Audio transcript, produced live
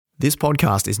This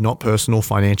podcast is not personal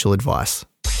financial advice.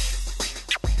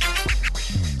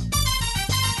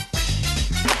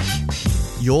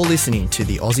 You're listening to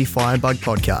the Aussie Firebug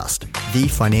Podcast, the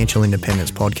financial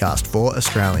independence podcast for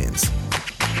Australians.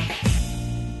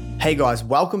 Hey guys,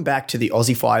 welcome back to the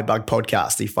Aussie Firebug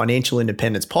Podcast, the financial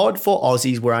independence pod for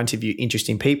Aussies, where I interview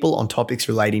interesting people on topics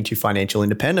relating to financial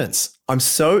independence. I'm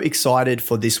so excited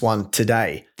for this one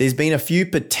today. There's been a few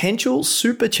potential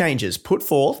super changes put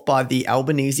forth by the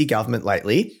Albanese government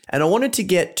lately, and I wanted to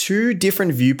get two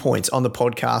different viewpoints on the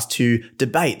podcast to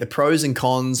debate the pros and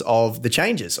cons of the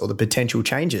changes or the potential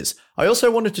changes. I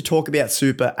also wanted to talk about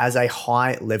super as a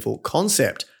high-level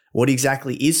concept. What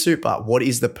exactly is super? What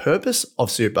is the purpose of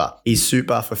super? Is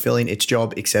super fulfilling its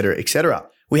job, etc., etc.?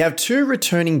 We have two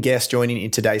returning guests joining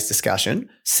in today's discussion,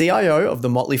 CIO of the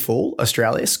Motley Fool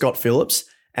Australia, Scott Phillips,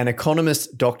 and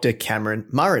economist Dr. Cameron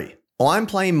Murray. I'm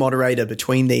playing moderator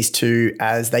between these two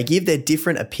as they give their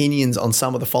different opinions on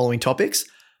some of the following topics.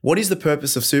 What is the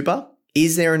purpose of super?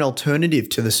 Is there an alternative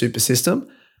to the super system?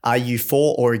 Are you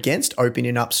for or against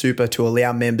opening up super to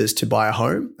allow members to buy a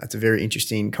home? That's a very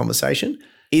interesting conversation.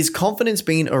 Is confidence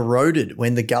being eroded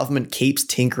when the government keeps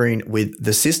tinkering with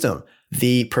the system?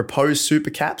 The proposed super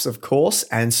caps, of course,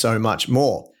 and so much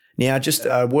more. Now, just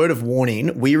a word of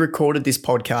warning, we recorded this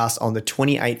podcast on the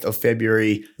 28th of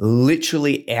February,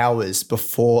 literally hours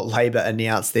before Labor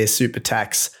announced their super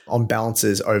tax on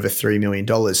balances over $3 million.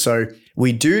 So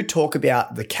we do talk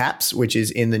about the caps, which is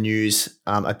in the news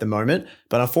at the moment,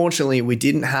 but unfortunately, we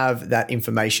didn't have that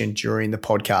information during the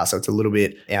podcast, so it's a little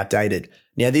bit outdated.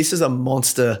 Now, this is a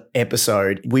monster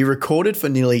episode. We recorded for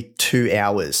nearly 2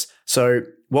 hours. So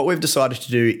what we've decided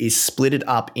to do is split it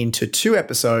up into 2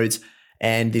 episodes,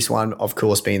 and this one, of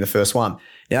course, being the first one.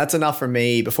 Now, that's enough from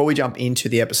me. Before we jump into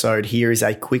the episode, here is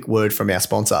a quick word from our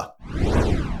sponsor.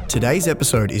 Today's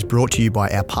episode is brought to you by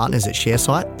our partners at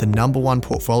ShareSite, the #1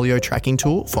 portfolio tracking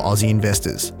tool for Aussie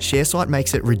investors. ShareSite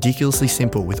makes it ridiculously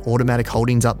simple with automatic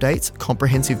holdings updates,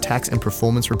 comprehensive tax and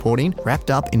performance reporting,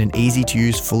 wrapped up in an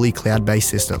easy-to-use, fully cloud-based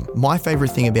system. My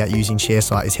favorite thing about using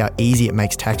ShareSite is how easy it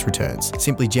makes tax returns.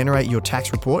 Simply generate your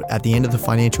tax report at the end of the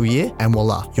financial year and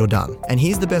voila, you're done. And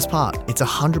here's the best part. It's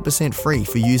 100% free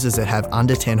for users that have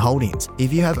under 10 holdings.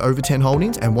 If you have over 10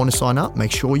 holdings and want to sign up,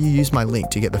 make sure you use my link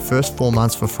to get the first 4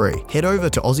 months for free. Head over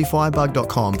to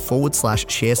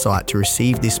aussiefirebug.com/ShareSite to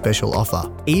receive this special offer.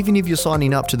 Even if you're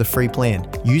signing up to the free plan,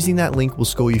 using that link will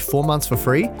score you 4 months for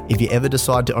free if you ever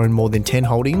decide to own more than 10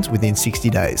 holdings within 60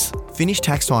 days. Finish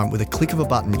tax time with a click of a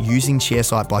button using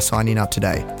ShareSite by signing up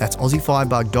today. That's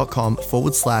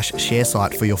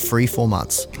aussiefirebug.com/ShareSite for your free 4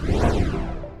 months.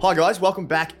 Hi guys, welcome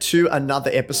back to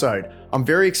another episode. I'm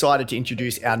very excited to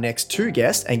introduce our next two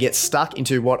guests and get stuck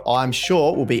into what I'm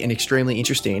sure will be an extremely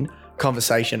interesting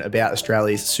conversation about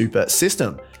Australia's super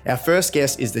system. Our first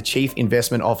guest is the Chief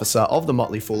Investment Officer of the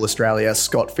Motley Fool Australia,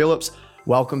 Scott Phillips.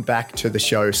 Welcome back to the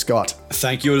show, Scott.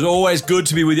 Thank you. It's always good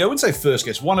to be with you. I wouldn't say first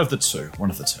guest, one of the two.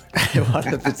 One of the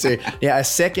two. Now, our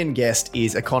second guest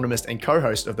is economist and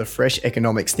co-host of the Fresh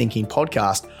Economics Thinking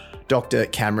podcast, Dr.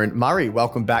 Cameron Murray.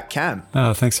 Welcome back, Cam.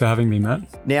 Thanks for having me, Matt.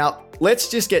 Now, let's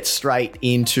just get straight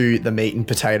into the meat and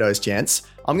potatoes, gents.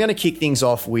 I'm going to kick things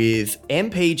off with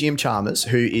MP Jim Chalmers,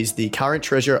 who is the current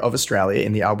Treasurer of Australia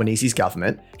in the Albanese's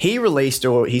government. His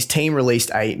team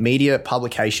released a media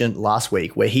publication last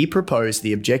week where he proposed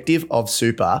the objective of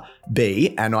super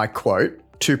be, and I quote,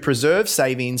 to preserve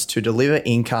savings to deliver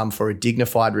income for a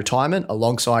dignified retirement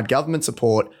alongside government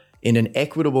support in an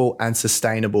equitable and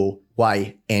sustainable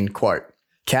way, end quote.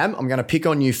 Cam, I'm going to pick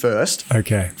on you first.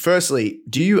 Okay. Firstly,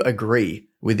 do you agree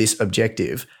with this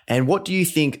objective? And what do you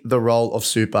think the role of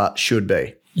super should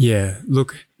be? Yeah,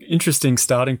 look, interesting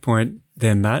starting point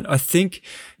there, Matt. I think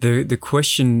the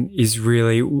question is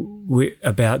really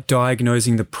about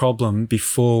diagnosing the problem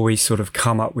before we sort of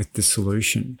come up with the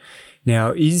solution.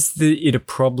 Now, is it a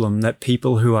problem that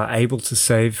people who are able to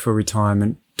save for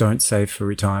retirement don't save for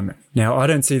retirement? Now, I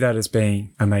don't see that as being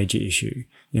a major issue.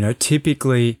 You know,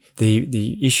 typically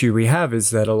the issue we have is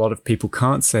that a lot of people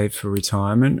can't save for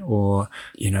retirement, or,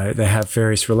 you know, they have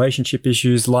various relationship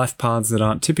issues, life paths that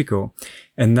aren't typical.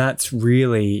 And that's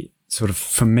really sort of,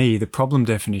 for me, the problem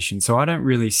definition. So I don't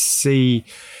really see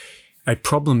a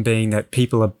problem being that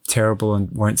people are terrible and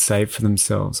won't save for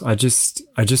themselves. I just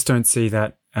don't see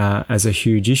that as a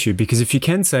huge issue, because if you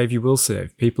can save, you will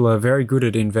save. People are very good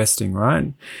at investing,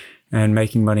 right? And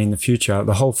making money in the future.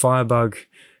 The whole Firebug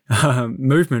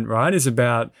movement, right, is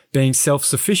about being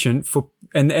self-sufficient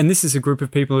and this is a group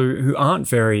of people who aren't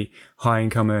very high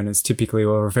income earners typically,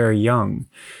 or are very young.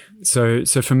 So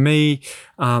for me,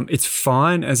 it's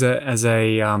fine as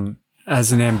an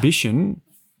ambition,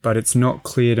 but it's not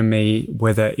clear to me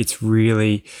whether it's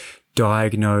really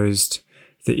diagnosed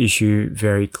the issue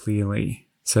very clearly.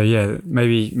 So yeah,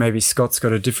 maybe Scott's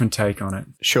got a different take on it.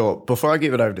 Sure. Before I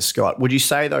give it over to Scott, would you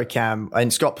say though, Cam,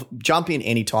 and Scott, jump in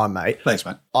anytime, mate. Thanks,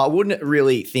 mate. I wouldn't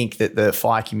really think that the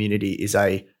FI community is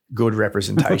a good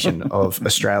representation of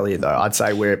Australia, though. I'd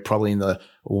say we're probably in the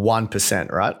 1%,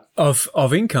 right?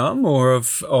 Of income or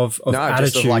of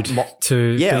attitude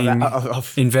to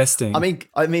investing. I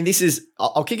mean, this is.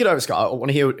 I'll kick it over, Scott. I want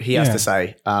to hear what he has to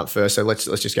say first. So let's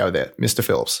just go there, Mr.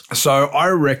 Phillips. So I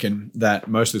reckon that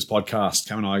most of this podcast,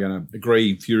 Cam and I are going to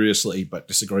agree furiously, but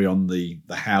disagree on the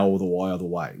how or the why or the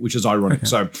way, which is ironic. Okay.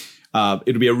 So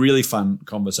it'll be a really fun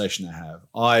conversation to have.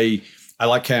 I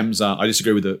like Cam's. I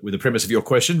disagree with the premise of your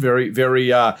question. Very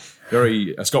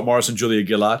Scott Morrison, Julia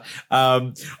Gillard.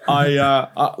 So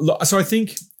I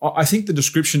think the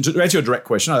description to answer your direct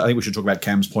question. I think we should talk about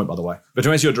Cam's point, by the way. But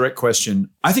to answer your direct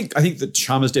question, I think that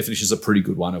Chalmers' definition is a pretty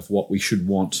good one of what we should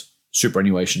want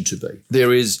superannuation to be.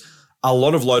 There is a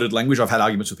lot of loaded language. I've had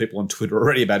arguments with people on Twitter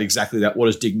already about exactly that. What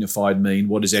does dignified mean?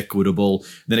 What is equitable?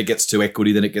 Then it gets to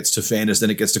equity. Then it gets to fairness. Then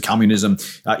it gets to communism.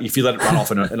 If you let it run off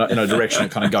in a direction,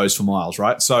 it kind of goes for miles,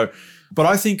 right? So, but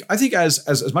I think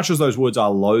as much as those words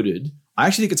are loaded, I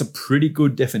actually think it's a pretty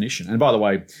good definition. And by the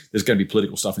way, there's going to be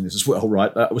political stuff in this as well,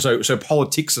 right? So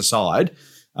politics aside,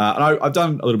 and I've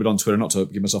done a little bit on Twitter, not to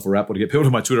give myself a rap or to get people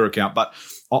to my Twitter account, but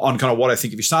on kind of what I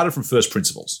think, if you started from first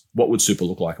principles, what would super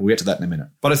look like? We'll get to that in a minute.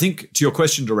 But I think to your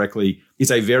question directly, it's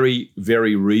a very,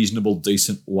 very reasonable,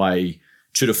 decent way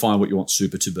to define what you want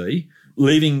super to be,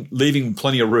 leaving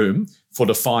plenty of room for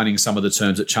defining some of the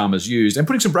terms that Chalmers used and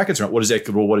putting some brackets around what is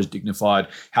equitable, what is dignified,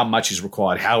 how much is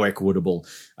required, how equitable,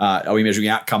 are we measuring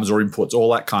outcomes or inputs,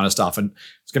 all that kind of stuff. And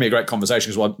it's going to be a great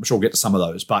conversation because I'm sure we'll get to some of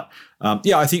those. But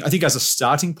I think as a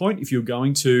starting point, if you're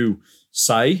going to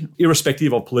say,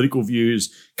 irrespective of political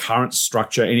views, current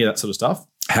structure, any of that sort of stuff,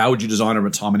 how would you design a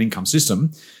retirement income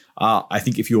system? I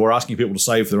think if you are asking people to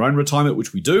save for their own retirement,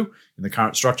 which we do in the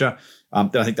current structure,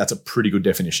 then I think that's a pretty good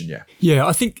definition, yeah. Yeah,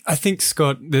 I think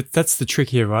Scott, that's the trick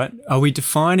here, right? Are we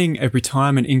defining a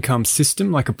retirement income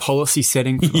system, like a policy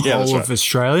setting for the whole of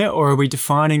Australia, or are we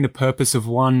defining the purpose of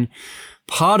one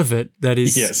part of it that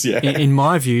is, in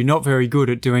my view, not very good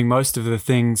at doing most of the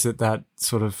things that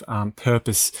sort of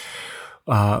purpose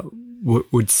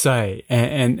would say.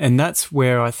 And that's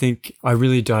where I think I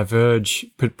really diverge,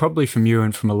 but probably from you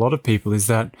and from a lot of people, is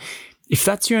that if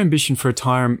that's your ambition for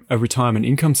a retirement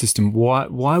income system,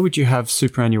 why would you have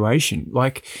superannuation?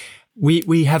 Like,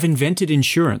 we have invented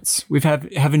insurance. We've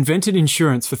have invented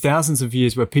insurance for thousands of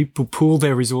years where people pool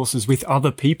their resources with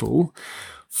other people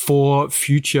for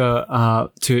future,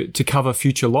 to cover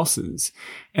future losses.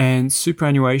 And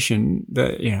superannuation,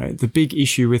 the big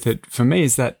issue with it for me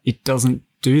is that it doesn't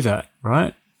do that,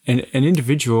 right? And an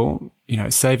individual,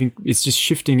 saving, it's just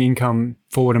shifting income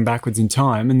forward and backwards in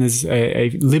time. And there's a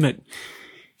limit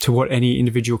to what any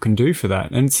individual can do for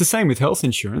that. And it's the same with health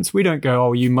insurance. We don't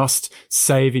go, you must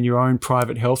save in your own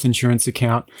private health insurance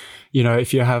account,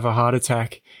 if you have a heart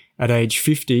attack at age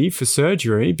 50 for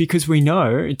surgery, because we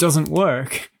know it doesn't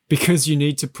work because you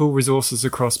need to pool resources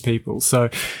across people. So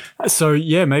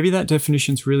yeah, maybe that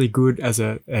definition's really good as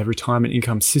a retirement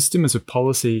income system, as a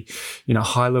policy,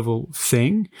 high level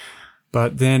thing.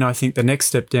 But then I think the next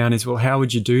step down is, well, how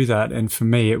would you do that? And for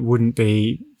me, it wouldn't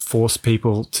be force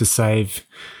people to save,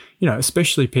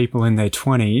 especially people in their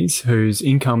 20s whose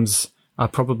incomes are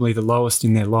probably the lowest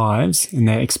in their lives and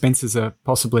their expenses are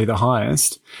possibly the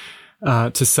highest,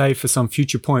 to save for some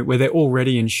future point where they're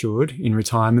already insured in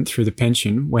retirement through the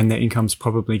pension when their income's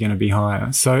probably going to be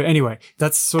higher. So anyway,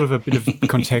 that's sort of a bit of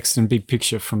context and big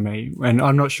picture from me. And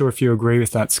I'm not sure if you agree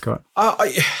with that, Scott.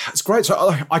 It's great. So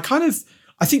I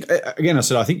think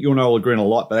you and I will agree on a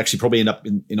lot, but actually probably end up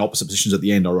in opposite positions at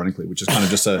the end, ironically, which is kind of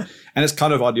just and it's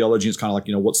kind of ideology. It's kind of like,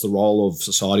 what's the role of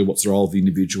society? What's the role of the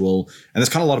individual? And there's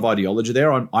kind of a lot of ideology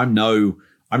there.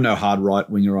 I'm no hard right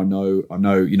winger. I'm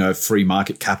no free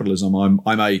market capitalism.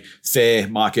 I'm a fair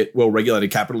market, well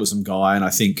regulated capitalism guy.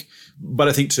 And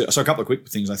so a couple of quick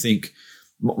things. I think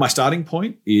my starting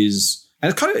point is,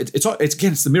 and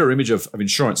it's the mirror image of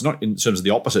insurance, not in terms of the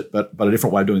opposite, but a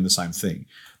different way of doing the same thing.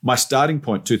 My starting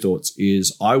point, two thoughts,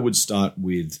 is I would start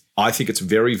with, I think it's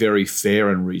very, very fair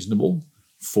and reasonable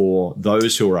for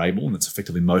those who are able, and that's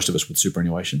effectively most of us with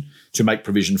superannuation, to make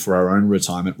provision for our own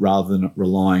retirement rather than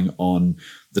relying on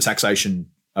the taxation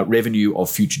revenue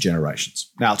of future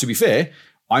generations. Now, to be fair,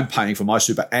 I'm paying for my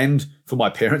super and for my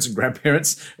parents and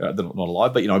grandparents. They're not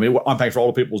alive, but I'm paying for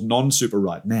all the people's non-super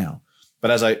right now. But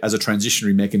as a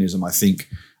transitionary mechanism, I think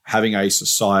having a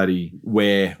society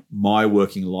where my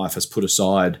working life has put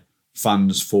aside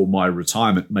funds for my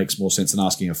retirement makes more sense than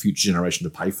asking a future generation to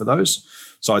pay for those.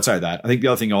 So I'd say that. I think the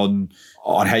other thing on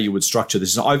how you would structure this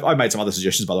is I've made some other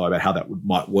suggestions, by the way, about how that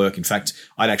might work. In fact,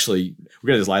 we'll get to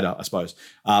this later, I suppose.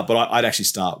 But I'd actually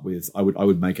start with, I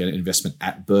would make an investment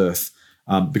at birth,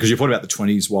 because your point about the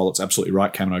 20s, while it's absolutely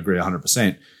right, Cam, and I agree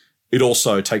 100%, it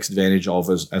also takes advantage of,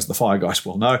 as the FIRE guys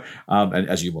will know, and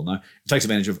as you will know, it takes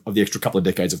advantage of the extra couple of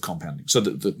decades of compounding. So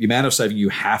the amount of saving you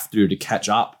have to do to catch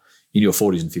up in your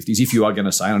 40s and 50s, if you are going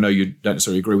to say, I know you don't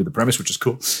necessarily agree with the premise, which is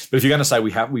cool, but if you're going to say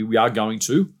we are going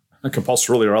to,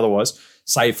 compulsorily or otherwise,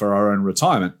 save for our own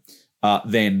retirement,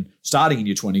 then starting in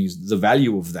your 20s, the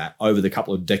value of that over the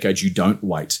couple of decades you don't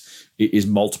wait is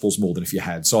multiples more than if you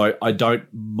had. So I don't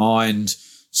mind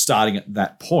starting at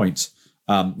that point.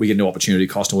 We get no opportunity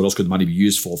cost and what else could the money be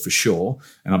used for sure.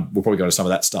 And we'll probably go to some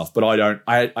of that stuff. But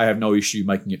I have no issue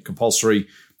making it compulsory.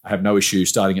 I have no issue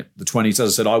starting at the 20s. As I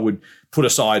said, I would put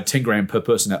aside 10 grand per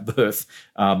person at birth,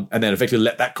 and then effectively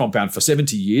let that compound for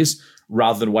 70 years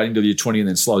rather than waiting till you're 20 and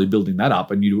then slowly building that up.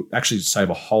 And you actually save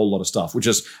a whole lot of stuff, which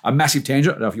is a massive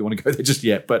tangent. I don't know if you want to go there just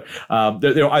yet, but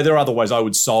there are other ways I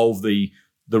would solve the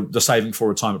saving for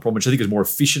retirement problem, which I think is more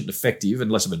efficient and effective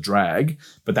and less of a drag.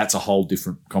 But that's a whole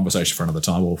different conversation for another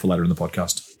time or for later in the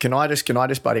podcast. Can I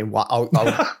just butt in? I'll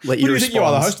let you do you respond. think you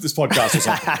are the host of this podcast or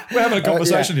something? We're having a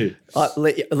conversation here.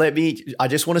 Let me. I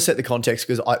just want to set the context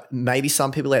because maybe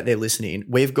some people out there listening,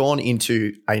 we've gone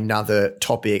into another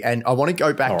topic, and I want to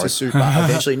go back to super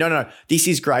eventually. No. This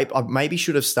is great. I maybe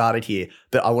should have started here,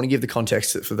 but I want to give the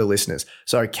context for the listeners.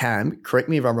 So, Cam, correct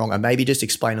me if I'm wrong, and maybe just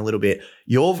explain a little bit.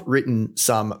 You've written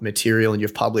some material and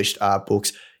you've published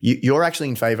books. You're actually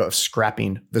in favor of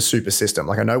scrapping the super system.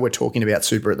 Like, I know we're talking about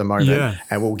super at the moment,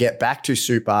 and we'll get back to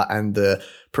super and the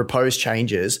proposed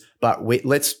changes, but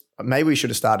maybe we should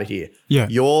have started here. Yeah.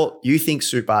 You think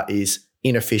super is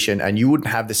inefficient and you wouldn't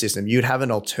have the system. You'd have an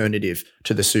alternative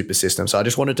to the super system. So I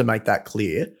just wanted to make that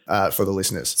clear for the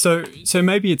listeners. So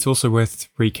maybe it's also worth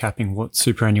recapping what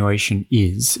superannuation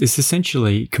is. It's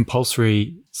essentially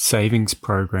compulsory savings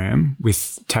program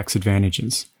with tax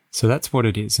advantages. So that's what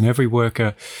it is. And every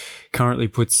worker currently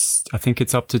puts, I think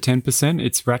it's up to 10%.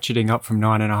 It's ratcheting up from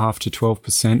 9.5% to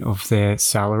 12% of their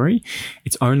salary.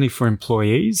 It's only for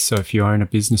employees. So if you own a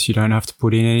business, you don't have to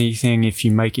put in anything. If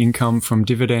you make income from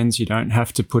dividends, you don't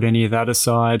have to put any of that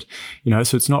aside.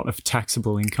 So it's not a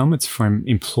taxable income. It's from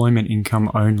employment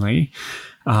income only.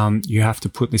 You have to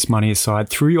put this money aside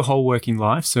through your whole working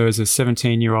life. So as a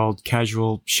 17-year-old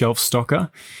casual shelf stocker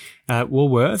at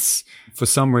Woolworths, for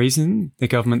some reason, the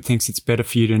government thinks it's better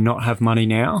for you to not have money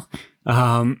now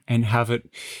and have it,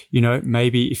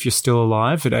 maybe if you're still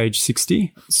alive at age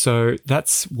 60. So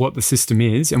that's what the system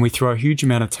is. And we throw a huge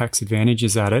amount of tax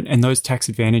advantages at it. And those tax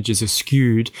advantages are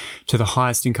skewed to the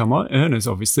highest income earners,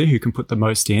 obviously, who can put the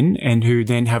most in and who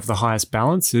then have the highest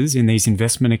balances in these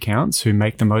investment accounts, who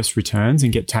make the most returns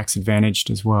and get tax advantaged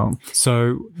as well.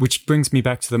 So, which brings me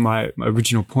back to my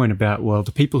original point about, well,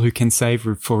 the people who can save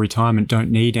for retirement don't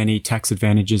need any tax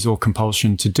advantages or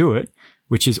compulsion to do it,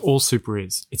 which is all super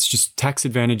is. It's just tax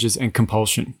advantages and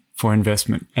compulsion for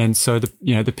investment. And so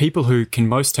the people who can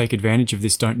most take advantage of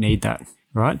this don't need that,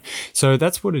 right? So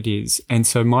that's what it is. And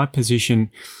so my position,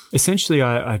 essentially,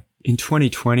 I in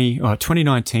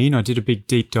 2019, I did a big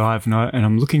deep dive and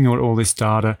I'm looking at all this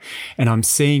data and I'm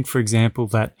seeing, for example,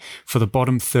 that for the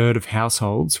bottom third of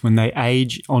households, when they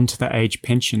age onto the age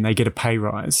pension, they get a pay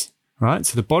rise, right?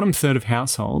 So the bottom third of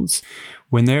households,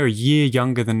 when they're a year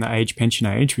younger than the age pension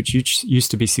age, which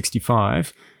used to be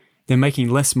 65, they're making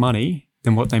less money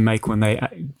than what they make when they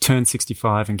turn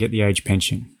 65 and get the age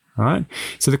pension, right?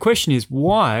 So the question is,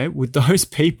 why would those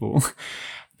people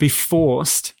be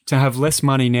forced to have less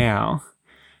money now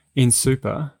in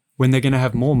super when they're going to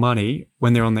have more money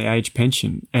when they're on the age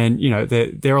pension? And,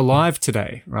 they're alive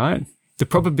today, right? The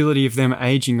probability of them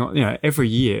aging, every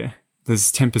year,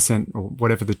 there's 10% or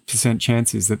whatever the percent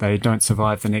chance is that they don't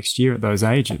survive the next year at those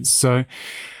ages. So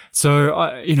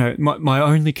my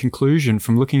only conclusion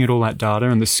from looking at all that data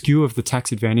and the skew of the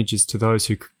tax advantages to those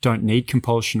who don't need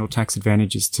compulsion or tax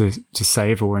advantages to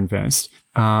save or invest,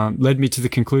 led me to the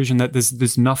conclusion that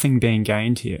there's nothing being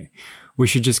gained here. We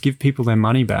should just give people their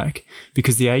money back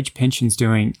because the age pension's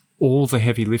doing all the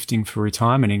heavy lifting for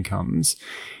retirement incomes.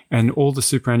 And all the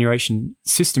superannuation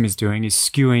system is doing is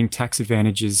skewing tax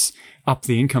advantages up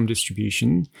the income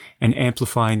distribution and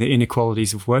amplifying the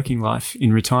inequalities of working life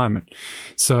in retirement.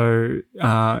 So,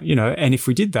 and if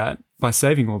we did that by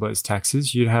saving all those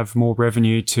taxes, you'd have more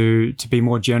revenue to be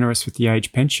more generous with the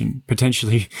age pension,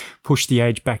 potentially push the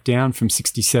age back down from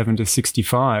 67 to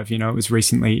 65. It was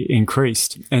recently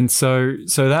increased. And so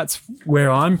that's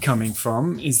where I'm coming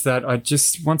from, is that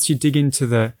once you dig into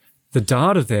the the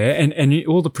data there and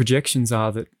all the projections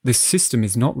are that this system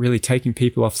is not really taking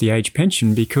people off the age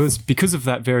pension because of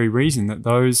that very reason, that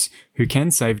those who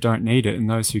can save don't need it and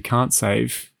those who can't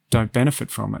save don't benefit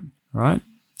from it, right?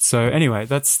 So anyway,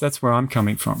 that's where I'm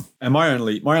coming from. And my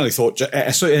only thought, so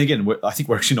and again, I think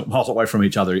we're actually not miles away from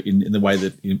each other in the way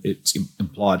that it's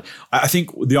implied. I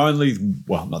think maybe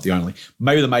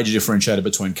the major differentiator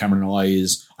between Cameron and I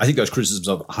is I think those criticisms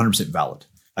are 100% valid.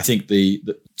 I think the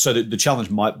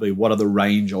challenge might be what are the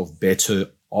range of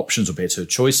better options or better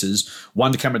choices.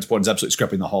 One, to Cameron's point, is absolutely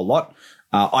scrapping the whole lot.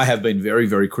 I have been very,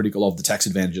 very critical of the tax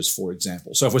advantages, for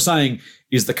example. So if we're saying,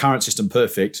 is the current system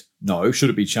perfect? No. Should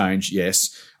it be changed?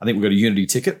 Yes. I think we've got a unity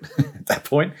ticket at that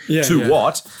point.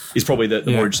 What is probably the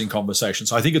more interesting conversation.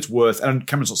 So I think it's worth, and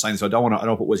Cameron's not saying this, so I don't want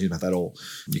to put words in about that at all.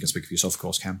 You can speak for yourself, of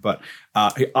course, Cam. But,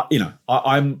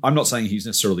 I'm not saying he's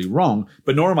necessarily wrong,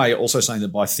 but nor am I also saying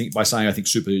that by saying I think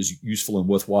super is useful and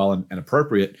worthwhile and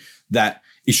appropriate, that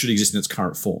it should exist in its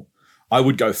current form. I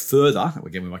would go further,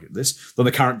 again, we might get this, than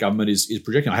the current government is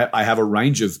projecting. I have a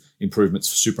range of improvements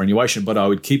for superannuation, but I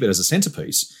would keep it as a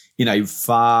centrepiece in a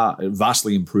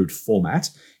vastly improved format.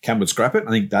 Cam would scrap it.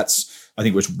 I think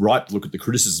it's right to look at the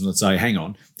criticism and say, hang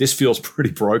on, this feels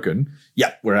pretty broken.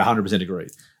 Yeah, we're 100% agree.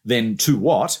 Then to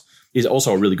what is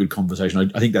also a really good conversation.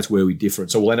 I think that's where we differ.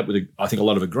 So we'll end up with, I think, a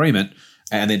lot of agreement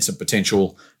and then some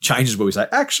potential changes where we say,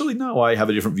 actually, no, I have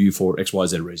a different view for X, Y,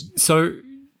 Z reason. So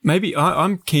maybe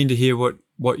I'm keen to hear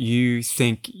what you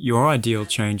think your ideal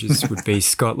changes would be,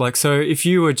 Scott. Like, so if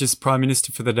you were just Prime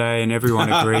Minister for the day and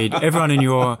everyone agreed, everyone in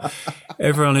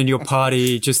your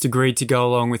party just agreed to go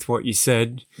along with what you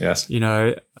said. Yes.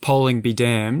 Polling be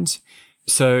damned.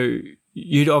 So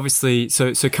you'd obviously,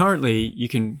 so currently you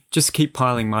can just keep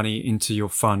piling money into your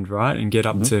fund, right? And get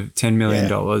up to $10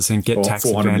 million and get tax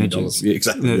advantages. Yeah,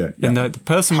 exactly. And the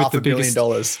person with the biggest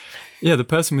biggest, the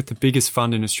person with the biggest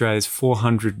fund in Australia is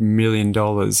 $400 million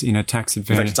in a tax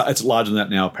advantage. In fact, it's larger than that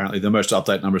now, apparently. The most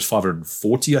updated number is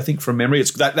 540, I think, from memory.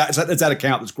 It's that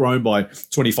account that's grown by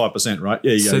 25%, right?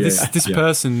 Yeah, so this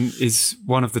person is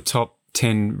one of the top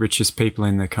 10 richest people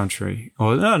in the country.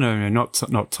 Or no, not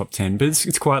top 10, but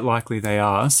it's quite likely they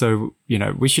are. So,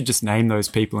 we should just name those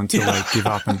people until they give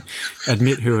up and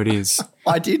admit who it is.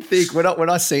 I did think when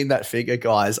I seen that figure,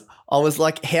 guys, I was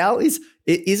like, how is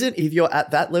it? Isn't if you're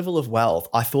at that level of wealth?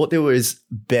 I thought there was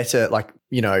better,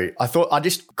 I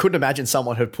just couldn't imagine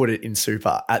someone had put it in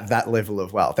super at that level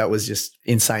of wealth. That was just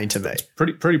insane to me.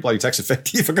 Pretty bloody tax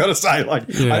effective, I've got to say.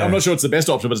 I'm not sure it's the best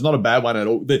option, but it's not a bad one at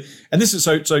all. And this is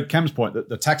so Cam's point that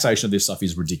the taxation of this stuff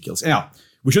is ridiculous. Now,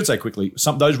 we should say quickly,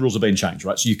 those rules have been changed,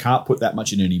 right? So you can't put that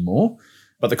much in anymore.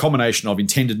 But the combination of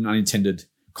intended and unintended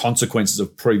consequences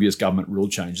of previous government rule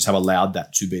changes have allowed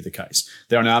that to be the case.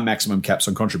 There are now maximum caps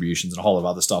on contributions and a whole lot of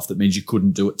other stuff that means you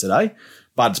couldn't do it today,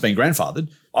 but it's been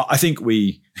grandfathered. I think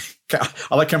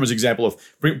I like Cameron's example of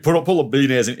pull the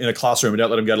billionaires in a classroom and don't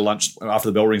let them go to lunch after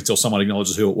the bell rings until someone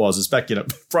acknowledges who it was. It's back,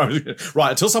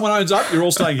 right, until someone owns up, you're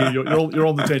all staying here, you're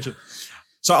on the attention.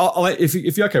 So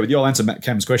if you're okay with you, I'll answer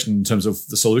Cam's question in terms of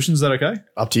the solutions. Is that okay?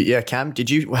 Up to you. Yeah, Cam, did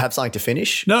you have something to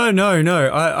finish? No.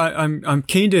 I'm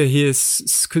keen to hear,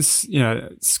 because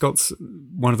Scott's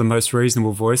one of the most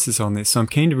reasonable voices on this. So I'm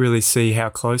keen to really see how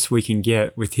close we can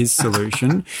get with his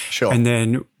solution. Sure. And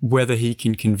then whether he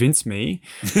can convince me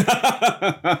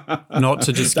not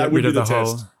to just get rid of the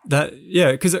whole.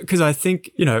 Because I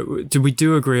think, we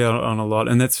do agree on a lot,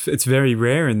 and it's very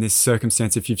rare in this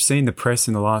circumstance. If you've seen the press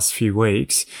in the last few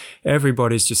weeks,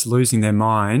 everybody's just losing their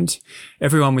mind.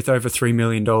 Everyone with over $3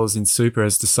 million in super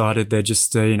has decided they're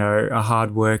just, a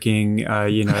hardworking,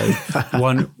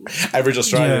 one average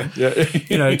Australian.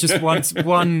 Yeah. Just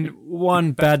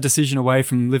one bad decision away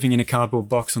from living in a cardboard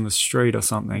box on the street or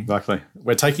something. Exactly.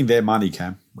 We're taking their money,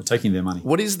 Cam. We're taking their money.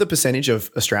 What is the percentage of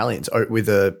Australians with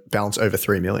a balance over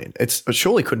 3 million? It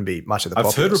surely couldn't be much of the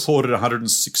populace. I've heard reported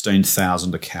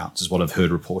 116,000 accounts is what I've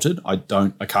heard reported. I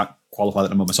can't qualify that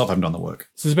number myself. I haven't done the work.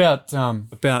 So it's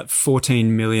about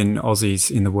 14 million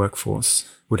Aussies in the workforce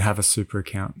would have a super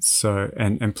account. So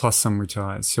and plus some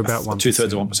retires. So about 1%.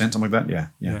 2/3 of 1%, something like that.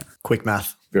 Yeah. Quick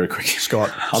math. Very quick.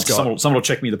 Scott. Someone will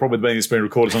check me. The problem with being this being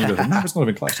recorded. Someone goes, no, it's not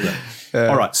even close to that.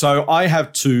 All right. So I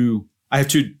have two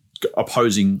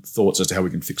opposing thoughts as to how we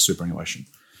can fix superannuation.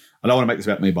 I don't want to make this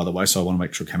about me, by the way, so I want to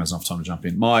make sure Cam has enough time to jump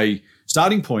in. My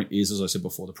starting point is, as I said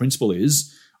before, the principle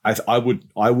is I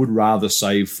would rather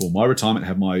save for my retirement,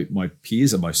 have my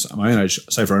peers and my own age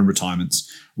save for our own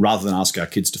retirements, rather than ask our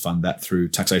kids to fund that through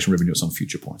taxation revenue at some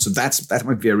future point. So that's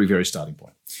my very, very starting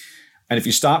point. And if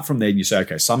you start from there and you say,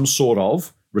 okay, some sort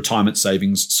of retirement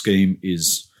savings scheme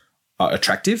is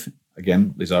attractive.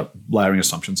 Again, these are layering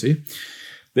assumptions here.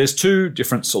 There's two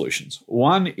different solutions.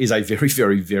 One is a very,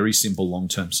 very, very simple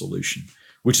long-term solution,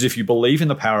 which is if you believe in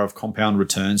the power of compound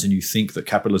returns and you think that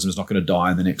capitalism is not going to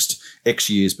die in the next X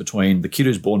years between the kid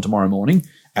who's born tomorrow morning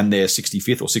and their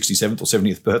 65th or 67th or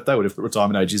 70th birthday, whatever the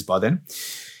retirement age is by then,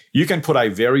 you can put a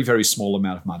very, very small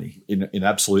amount of money in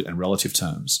absolute and relative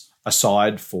terms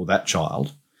aside for that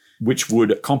child, which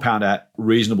would compound at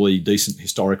reasonably decent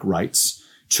historic rates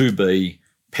to be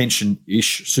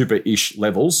pension-ish, super-ish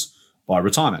levels by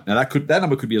retirement. Now, that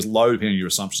number could be as low, depending on your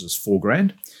assumptions, as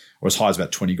 $4,000 or as high as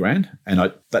about $20,000.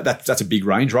 And that's a big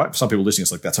range, right? For some people listening,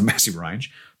 it's like, that's a massive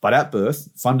range. But at birth,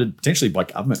 funded potentially by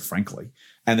government, frankly,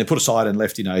 and they're put aside and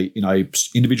left in a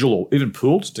individual or even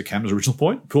pooled, to Cam's original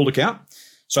point, pooled account,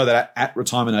 so that at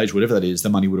retirement age, whatever that is, the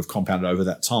money would have compounded over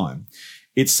that time.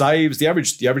 It saves the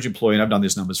average employee, and I've done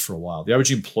these numbers for a while, the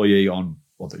average employee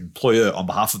the employer on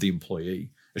behalf of the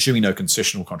employee, assuming no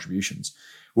concessional contributions,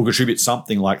 will contribute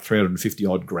something like 350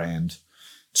 odd grand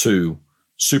to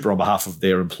super on behalf of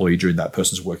their employee during that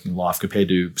person's working life, compared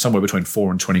to somewhere between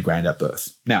 4 and 20 grand at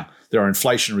birth. Now, there are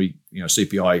inflationary,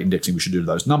 CPI indexing we should do to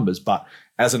those numbers, but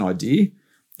as an idea,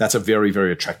 that's a very,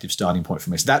 very attractive starting point for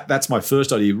me. So that's my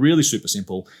first idea, really super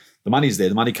simple. The money's there,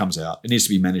 the money comes out. It needs to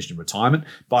be managed in retirement.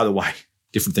 By the way,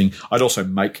 different thing. I'd also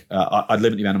I'd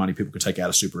limit the amount of money people could take out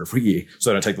of super every year, so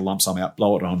they don't take the lump sum out,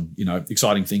 blow it on,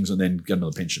 exciting things, and then get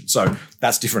another pension. So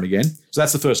that's different again. So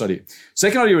that's the first idea.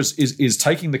 Second idea is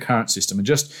taking the current system and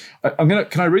just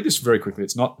can I read this very quickly?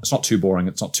 It's not too boring.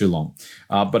 It's not too long,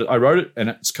 but I wrote it, and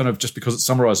it's kind of just because it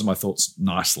summarizes my thoughts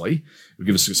nicely.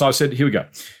 So I said, here we go.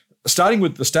 Starting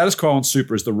with the status quo on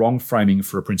super is the wrong framing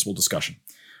for a principal discussion.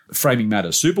 Framing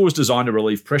matters. Super was designed to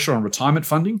relieve pressure on retirement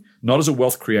funding, not as a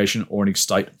wealth creation or an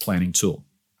estate planning tool.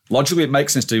 Logically, it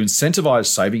makes sense to incentivize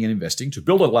saving and investing to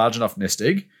build a large enough nest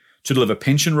egg to deliver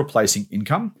pension replacing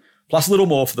income, plus a little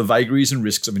more for the vagaries and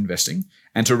risks of investing,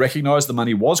 and to recognize the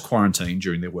money was quarantined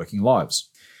during their working lives.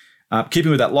 Keeping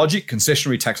with that logic,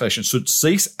 concessionary taxation should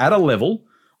cease at a level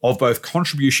of both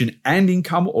contribution and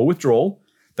income or withdrawal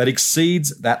that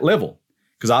exceeds that level,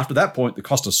 because after that point, the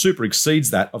cost of super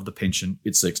exceeds that of the pension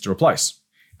it seeks to replace.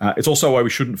 It's also why we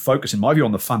shouldn't focus, in my view,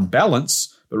 on the fund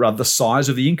balance, but rather the size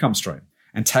of the income stream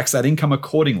and tax that income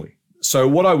accordingly. So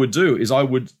what I would do is I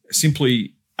would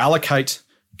simply allocate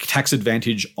tax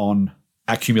advantage on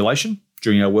accumulation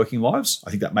during our working lives.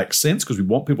 I think that makes sense because we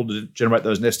want people to generate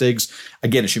those nest eggs.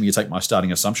 Again, assuming you take my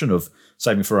starting assumption of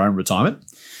saving for our own retirement.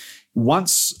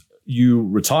 Once you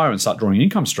retire and start drawing an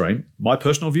income stream, my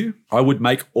personal view, I would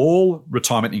make all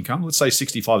retirement income, let's say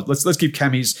 65. Let's give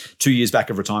Cam his 2 years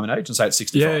back of retirement age and say it's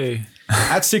 65. Yay.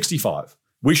 At 65,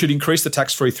 we should increase the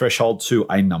tax-free threshold to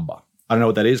a number. I don't know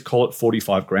what that is. Call it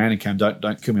 45 grand. And Cam,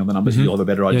 don't kill me on the numbers. You'll have a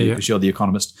better idea because you're the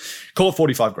economist. Call it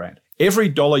 45 grand. Every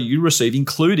dollar you receive,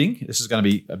 including, this is going to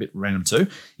be a bit random too,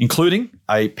 including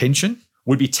a pension,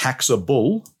 would be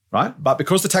taxable, right? But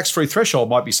because the tax-free threshold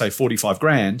might be, say, 45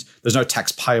 grand, there's no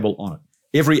tax payable on it.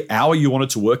 Every hour you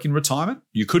wanted to work in retirement,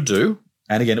 you could do.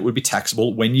 And again, it would be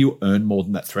taxable when you earn more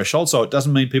than that threshold. So it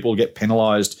doesn't mean people get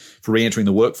penalised for re-entering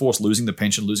the workforce, losing the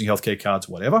pension, losing healthcare cards,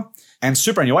 whatever. And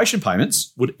superannuation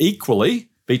payments would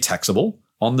equally be taxable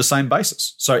on the same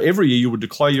basis. So every year you would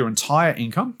declare your entire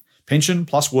income, pension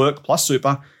plus work plus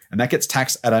super, and that gets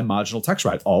taxed at a marginal tax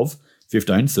rate of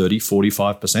 15, 30,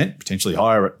 45%, potentially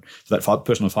higher for that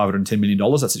person with $510 million.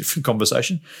 That's a different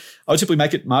conversation. I would simply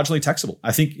make it marginally taxable.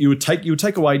 I think you would take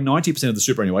away 90% of the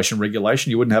superannuation regulation.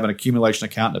 You wouldn't have an accumulation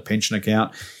account and a pension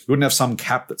account. You wouldn't have some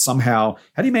cap that somehow,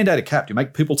 how do you mandate a cap? Do you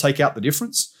make people take out the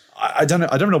difference? I don't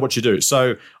know what you do.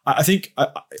 So I think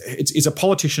it's a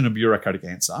politician and bureaucratic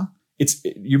answer.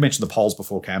 You mentioned the polls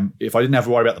before, Cam. If I didn't have to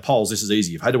worry about the polls, this is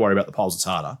easy. If I had to worry about the polls, it's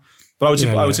harder. But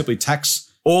I would simply tax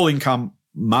all income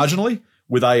marginally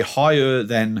with a higher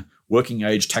than working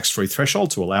age tax-free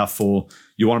threshold to allow for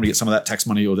you want them to get some of that tax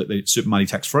money or the super money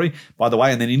tax-free, by the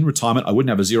way. And then in retirement, I wouldn't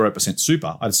have a 0%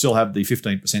 super. I'd still have the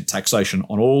 15% taxation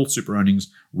on all super earnings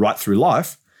right through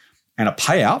life and a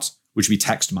payout, which would be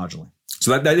taxed marginally.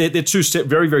 So they're two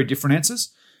very, very different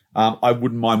answers. I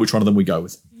wouldn't mind which one of them we go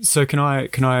with. So can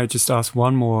I just ask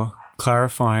one more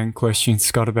clarifying question,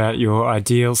 Scott, about your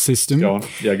ideal system? Go on.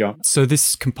 Yeah, go on. So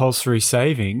this compulsory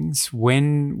savings,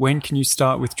 when can you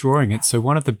start withdrawing it? So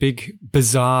one of the big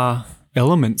bizarre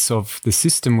elements of the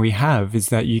system we have is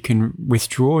that you can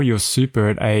withdraw your super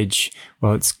at age,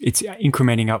 well, it's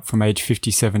incrementing up from age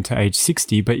 57 to age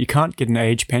 60, but you can't get an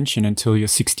age pension until you're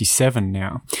 67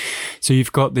 now. So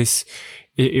you've got this.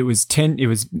 It was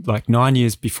like 9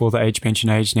 years before the age pension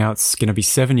age. Now it's going to be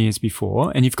 7 years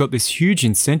before. And you've got this huge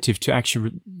incentive to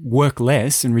actually work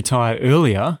less and retire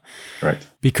earlier. Right.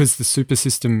 Because the super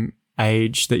system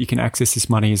age that you can access this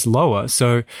money is lower.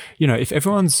 So, if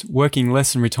everyone's working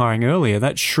less and retiring earlier,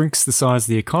 that shrinks the size of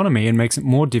the economy and makes it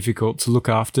more difficult to look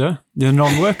after the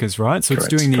non-workers, right? So it's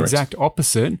doing the exact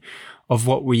opposite of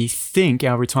what we think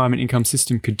our retirement income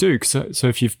system could do. So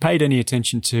if you've paid any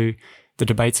attention to the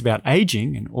debates about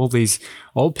aging and all these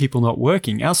old people not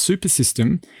working, our super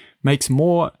system makes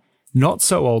more not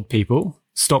so old people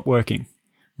stop working,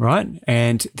 right?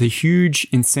 And the huge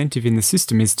incentive in the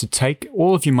system is to take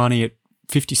all of your money at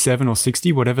 57 or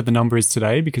 60, whatever the number is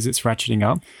today, because it's ratcheting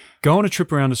up, go on a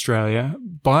trip around Australia,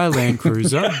 buy a Land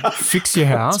Cruiser, fix your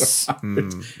house,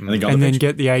 and then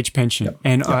get the age pension. Yep.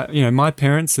 And my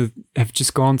parents have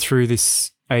just gone through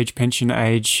this age pension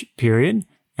age period,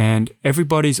 and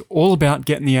everybody's all about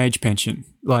getting the age pension.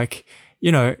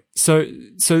 So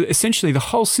essentially the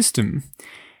whole system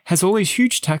has all these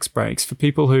huge tax breaks for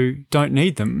people who don't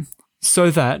need them,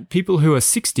 so that people who are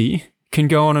 60 can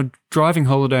go on a driving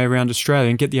holiday around Australia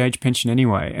and get the age pension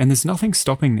anyway. And there's nothing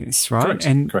stopping this, right?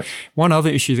 Correct. One other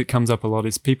issue that comes up a lot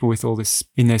is people with all this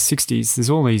in their 60s, there's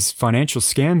all these financial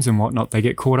scams and whatnot they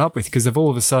get caught up with because they've all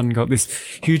of a sudden got this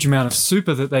huge amount of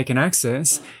super that they can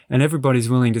access, and everybody's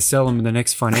willing to sell them in the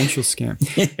next financial scam.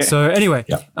 So anyway,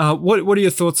 what are your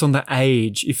thoughts on the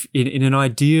age? If in an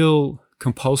ideal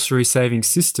compulsory savings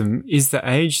system, is the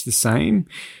age the same?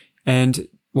 And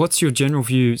what's your general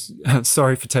view?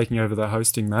 Sorry for taking over the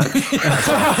hosting, Matt.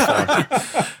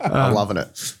 I'm loving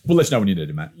it. We'll let you know when you need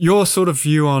it, Matt. Your sort of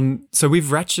view on, so we've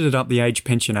ratcheted up the age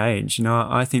pension age.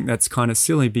 I think that's kind of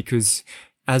silly because,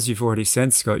 as you've already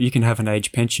said, Scott, you can have an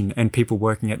age pension and people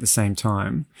working at the same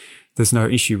time. There's no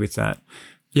issue with that.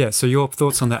 Yeah. So your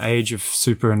thoughts on the age of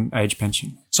super and age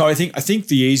pension? So I think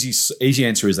the easy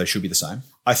answer is they should be the same.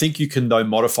 I think you can, though,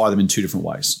 modify them in two different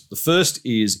ways. The first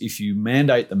is if you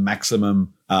mandate the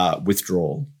maximum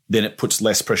withdrawal, then it puts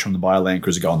less pressure on the buyer Land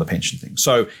Cruiser to go on the pension thing.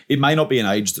 So it may not be an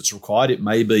age that's required. It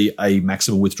may be a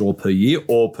maximum withdrawal per year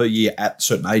or per year at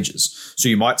certain ages. So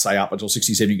you might say up until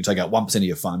 67, you can take out 1% of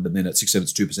your fund, and then at 67,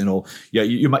 it's 2%. Or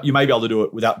you may be able to do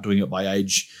it without doing it by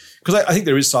age. Because I think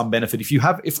there is some benefit.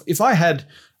 If I had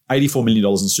 $84 million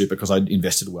in super because I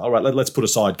invested well, right? Let's put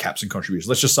aside caps and contributions.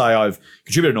 Let's just say I've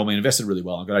contributed normally and invested really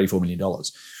well. I've got $84 million.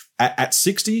 At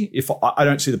 60, if I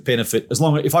don't see the benefit,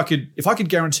 if I could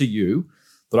guarantee you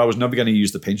that I was never going to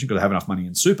use the pension because I have enough money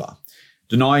in super,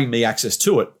 denying me access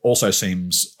to it also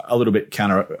seems a little bit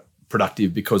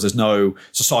counterproductive because there's no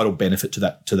societal benefit to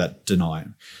that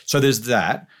denying. So there's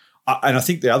that. And I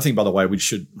think the other thing, by the way,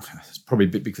 it's probably a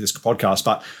bit big for this podcast,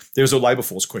 but there's a labour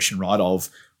force question, right, of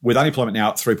with unemployment now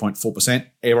at 3.4%,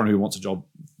 everyone who wants a job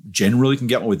generally can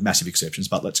get one with massive exceptions,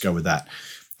 but let's go with that.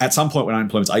 At some point when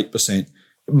unemployment's 8%,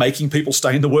 making people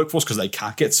stay in the workforce because they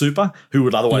can't get super, who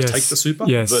would otherwise take the super,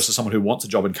 versus someone who wants a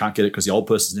job and can't get it because the old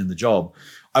person's in the job.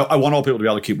 I want old people to be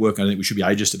able to keep working. I think we should be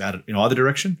ageist about it in either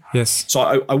direction. Yes. So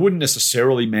I wouldn't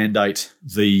necessarily mandate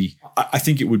I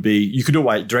think it would be, you could do it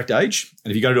by direct age,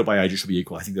 and if you're going to do it by age, it should be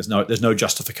equal. I think there's no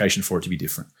justification for it to be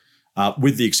different.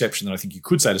 With the exception that I think you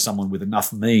could say to someone with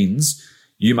enough means,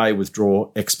 you may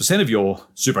withdraw X% of your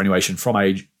superannuation from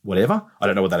age whatever. I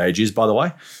don't know what that age is, by the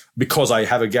way, because I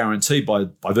have a guarantee by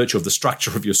virtue of the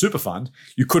structure of your super fund,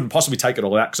 you couldn't possibly take it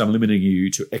all out because I'm limiting you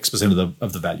to X%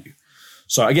 of the value.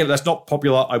 So again, that's not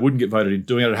popular. I wouldn't get voted in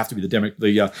doing it. It'd have to be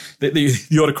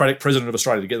the autocratic president of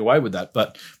Australia to get away with that.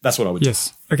 But that's what I would do.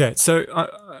 Yes. Okay. So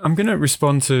I'm going to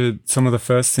respond to some of the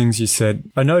first things you said.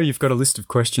 I know you've got a list of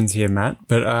questions here, Matt,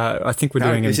 but I think we're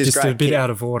doing it just a bit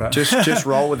out of order. Just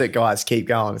roll with it, guys. Keep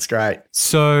going. It's great.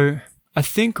 So I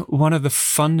think one of the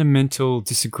fundamental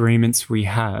disagreements we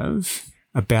have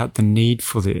about the need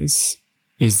for this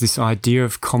is this idea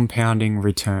of compounding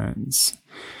returns.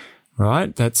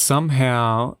 Right? That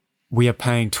somehow we are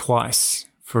paying twice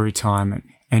for retirement.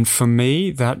 And for me,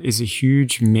 that is a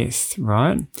huge myth,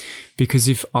 right? Because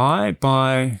if I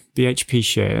buy BHP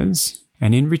shares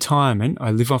and in retirement,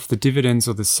 I live off the dividends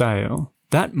or the sale,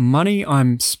 that money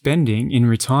I'm spending in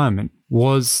retirement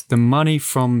was the money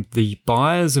from the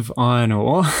buyers of iron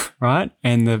ore, right?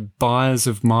 And the buyers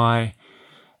of my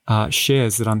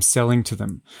shares that I'm selling to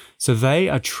them. So they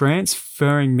are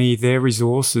transferring me their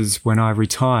resources when I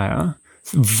retire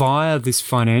via this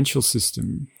financial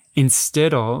system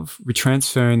instead of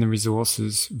retransferring the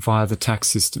resources via the tax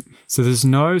system. So there's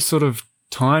no sort of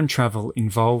time travel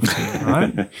involved here,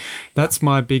 right? That's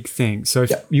my big thing. So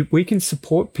if we can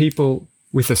support people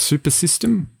with a super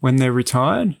system when they're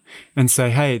retired and say,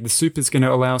 hey, the super is going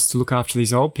to allow us to look after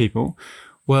these old people.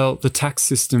 Well, the tax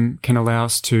system can allow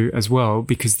us to as well,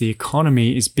 because the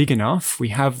economy is big enough. We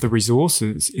have the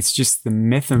resources. It's just the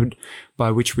method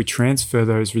by which we transfer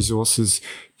those resources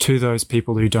to those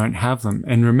people who don't have them.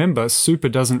 And remember, super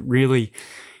doesn't really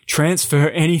transfer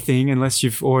anything unless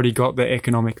you've already got the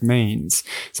economic means.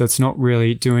 So it's not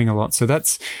really doing a lot. So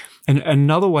that's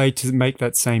another way to make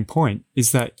that same point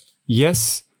is that,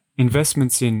 yes,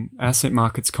 investments in asset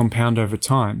markets compound over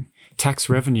time. Tax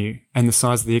revenue and the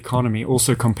size of the economy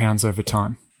also compounds over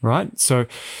time, right? So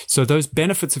those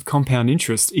benefits of compound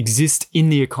interest exist in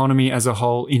the economy as a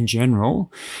whole in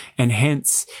general. And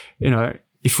hence,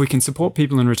 if we can support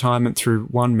people in retirement through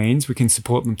one means, we can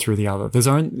support them through the other.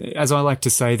 As I like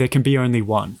to say, there can be only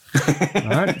one,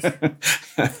 right?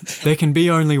 There can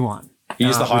be only one.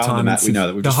 Here's the Highlander, Matt. We know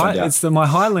that we've just found out. It's my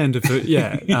Highlander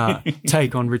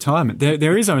take on retirement.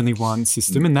 There is only one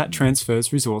system, and that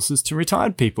transfers resources to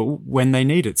retired people when they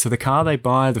need it. So the car they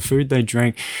buy, the food they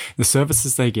drink, the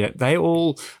services they get, they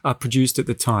all are produced at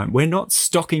the time. We're not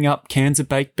stocking up cans of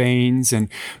baked beans and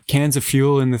cans of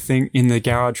fuel in the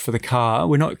garage for the car.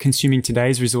 We're not consuming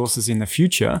today's resources in the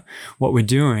future. What we're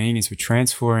doing is we're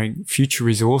transferring future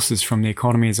resources from the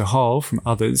economy as a whole, from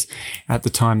others, at the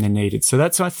time they're needed. So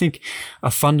that's, I think,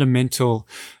 a fundamental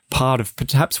part of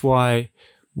perhaps why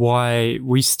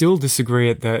we still disagree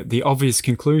at the obvious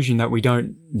conclusion that we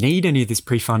don't need any of this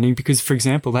pre-funding, because, for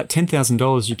example, that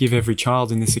 $10,000 you give every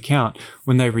child in this account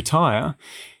when they retire,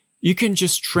 you can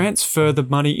just transfer the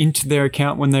money into their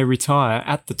account when they retire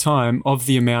at the time of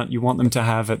the amount you want them to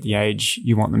have at the age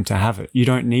you want them to have it. You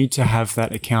don't need to have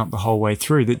that account the whole way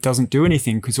through. That doesn't do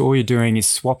anything, because all you're doing is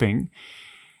swapping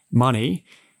money.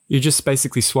 You're just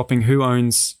basically swapping who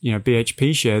owns,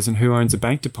 BHP shares and who owns a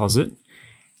bank deposit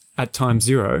at time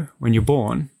zero when you're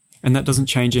born. And that doesn't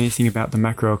change anything about the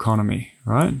macroeconomy,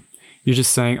 right? You're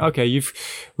just saying, okay,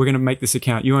 we're going to make this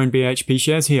account. You own BHP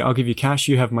shares. Here, I'll give you cash.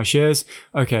 You have my shares.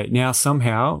 Okay, now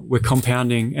somehow we're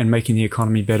compounding and making the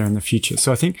economy better in the future.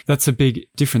 So I think that's a big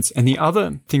difference. And the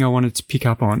other thing I wanted to pick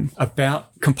up on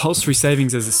about compulsory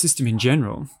savings as a system in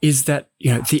general is that,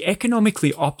 the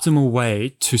economically optimal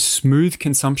way to smooth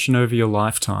consumption over your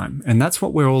lifetime, and that's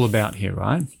what we're all about here,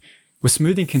 right? We're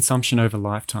smoothing consumption over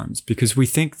lifetimes because we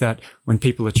think that when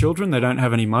people are children, they don't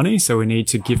have any money, so we need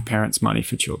to give parents money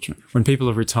for children. When people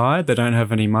are retired, they don't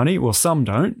have any money. Well, some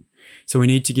don't. So we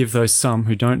need to give those some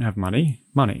who don't have money,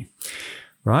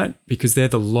 right? Because they're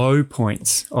the low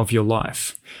points of your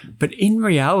life. But in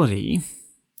reality,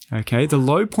 okay, the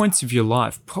low points of your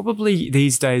life probably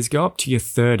these days go up to your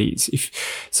 30s.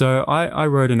 So I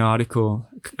wrote an article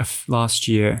last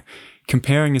year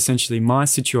comparing essentially my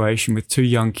situation with two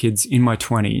young kids in my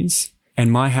 20s and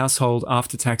my household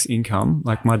after-tax income,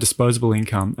 like my disposable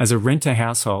income, as a renter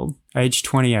household, age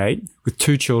 28, with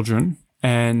two children.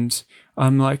 And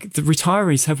I'm like, the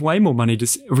retirees have way more money.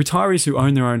 Retirees who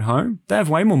own their own home, they have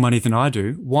way more money than I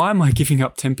do. Why am I giving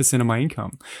up 10% of my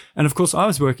income? And of course, I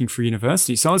was working for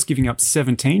university, so I was giving up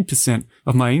 17%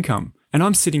 of my income. And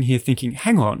I'm sitting here thinking,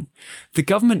 hang on, the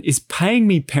government is paying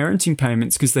me parenting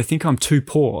payments because they think I'm too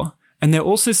poor. And they're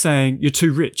also saying, you're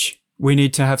too rich. We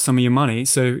need to have some of your money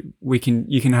so you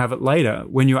can have it later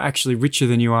when you're actually richer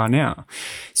than you are now.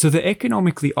 So the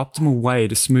economically optimal way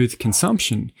to smooth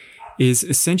consumption is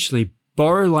essentially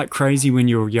borrow like crazy when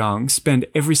you're young, spend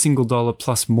every single dollar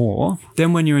plus more.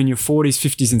 Then when you're in your 40s,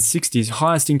 50s and 60s,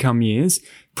 highest income years,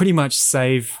 pretty much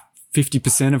save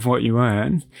 50% of what you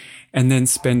earn and then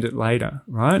spend it later,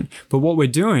 right? But what we're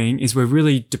doing is we're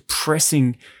really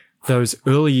depressing those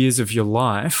early years of your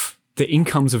life, the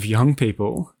incomes of young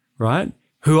people, right,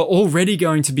 who are already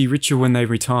going to be richer when they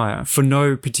retire for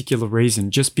no particular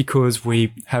reason, just because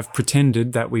we have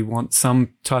pretended that we want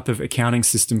some type of accounting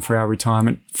system for our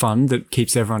retirement fund that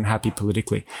keeps everyone happy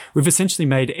politically. We've essentially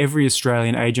made every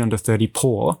Australian age under 30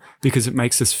 poor because it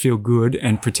makes us feel good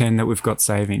and pretend that we've got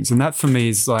savings. And that for me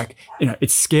is like,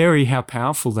 it's scary how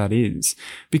powerful that is,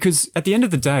 because at the end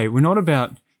of the day, we're not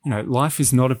about, life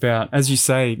is not about, as you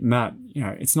say, Matt,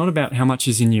 it's not about how much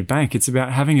is in your bank. It's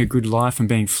about having a good life and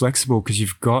being flexible because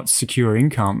you've got secure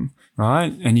income,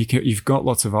 right? And you've got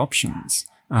lots of options.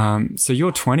 So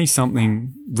you're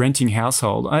 20-something renting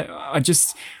household. I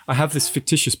have this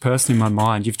fictitious person in my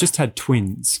mind. You've just had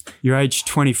twins. You're age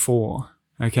 24,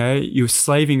 okay? You're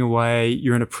slaving away.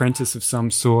 You're an apprentice of some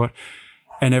sort.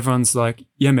 And everyone's like,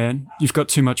 yeah, man, you've got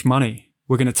too much money.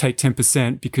 We're going to take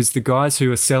 10% because the guys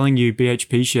who are selling you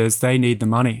BHP shares, they need the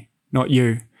money, not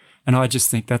you. And I just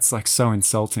think that's like so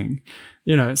insulting,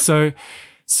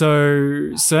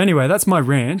 so anyway, that's my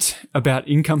rant about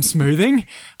income smoothing.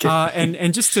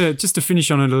 And just to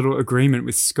finish on a little agreement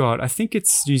with Scott, I think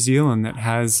it's New Zealand that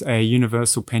has a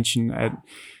universal pension at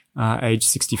age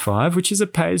 65, which is a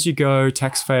pay-as-you-go,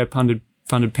 taxpayer-funded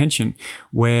pension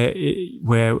where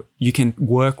you can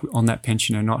work on that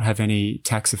pension and not have any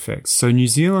tax effects. So New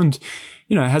Zealand,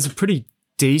 has a pretty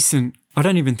decent, I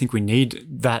don't even think we need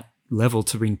that level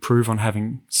to improve on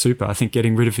having super. I think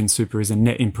getting rid of InSuper is a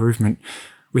net improvement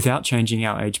without changing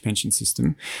our age pension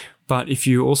system. But if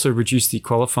you also reduce the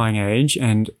qualifying age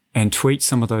and tweak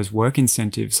some of those work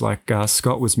incentives like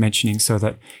Scott was mentioning, so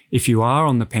that if you are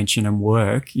on the pension and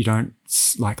work, you don't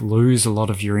lose a lot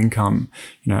of your income,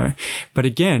 But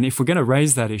again, if we're going to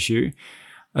raise that issue,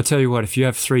 I tell you what, if you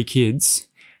have 3 kids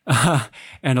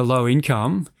and a low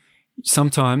income,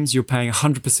 sometimes you're paying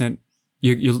 100%.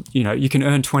 You can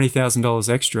earn $20,000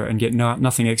 extra and get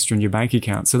nothing extra in your bank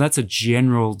account. So that's a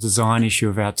general design issue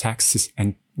of our tax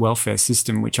and welfare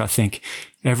system, which I think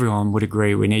everyone would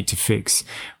agree we need to fix.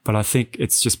 But I think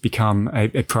it's just become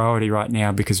a priority right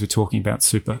now because we're talking about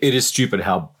super. It is stupid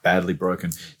how badly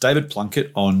broken. David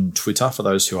Plunkett on Twitter, for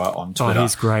those who are on Twitter. Oh,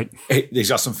 he's great. He's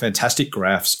got some fantastic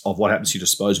graphs of what happens to your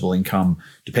disposable income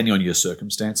depending on your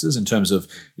circumstances in terms of,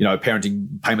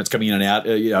 parenting payments coming in and out,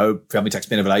 family tax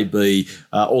benefit A, B,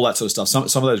 all that sort of stuff.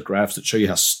 Some of those graphs that show you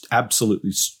how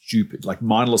absolutely stupid,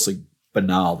 mindlessly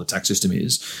banal the tax system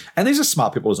is. And these are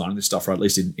smart people designing this stuff, right? At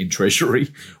least in Treasury.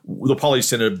 The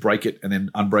policy tend to break it and then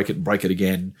unbreak it and break it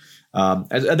again. And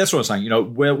that's what I'm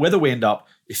saying. Whether we end up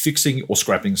fixing or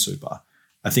scrapping super,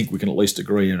 I think we can at least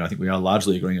agree, and I think we are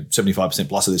largely agreeing at 75%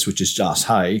 plus of this, which is just,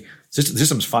 hey, the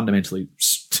system's fundamentally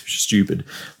stupid.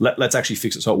 Let's actually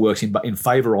fix it so it works in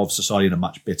favor of society in a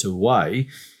much better way.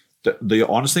 The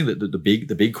honest thing,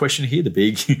 the big question here, the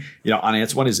big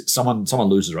unanswered one is someone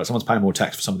loses, right? Someone's paying more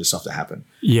tax for some of this stuff to happen.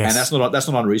 Yes. And that's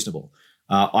not unreasonable.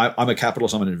 I'm a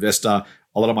capitalist, I'm an investor.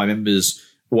 A lot of my members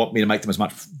want me to make them as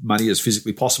much money as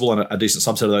physically possible, and a decent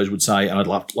subset of those would say, and I'd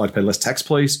like to pay less tax,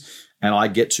 please. And I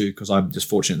get to, because I'm just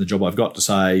fortunate in the job I've got, to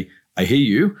say, I hear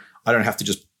you. I don't have to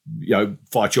just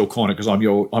fight your corner because I'm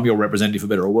your representative for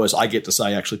better or worse. I get to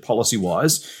say, actually,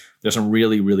 policy-wise, there's some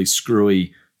really, really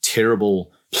screwy,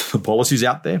 terrible policies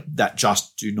out there that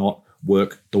just do not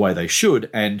work the way they should.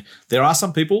 And there are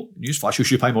some people, newsflash, who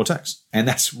should pay more tax. And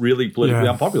that's really politically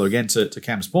unpopular, again, to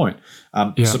Cam's point.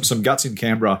 Some guts in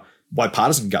Canberra,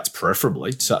 bipartisan guts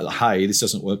preferably, to say, hey, this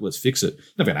doesn't work, let's fix it.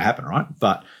 Never going to happen, right?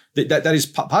 But that is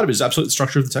part of it is absolutely the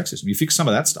structure of the tax system. You fix some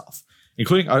of that stuff,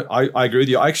 including, I agree with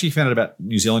you. I actually found out about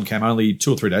New Zealand, Cam, only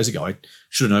 2 or 3 days ago. I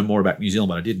should have known more about New Zealand,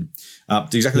 but I didn't.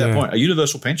 To exactly that point, a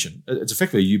universal pension, it's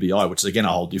effectively a UBI, which is, again, a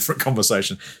whole different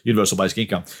conversation, universal basic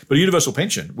income. But a universal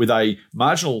pension with a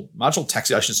marginal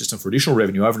taxation system for additional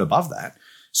revenue over and above that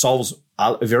solves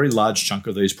a very large chunk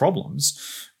of these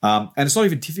problems. And it's not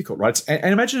even difficult, right?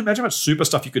 And imagine how much super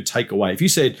stuff you could take away. If you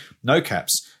said no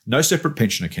caps, no separate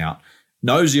pension account,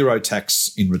 no zero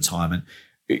tax in retirement,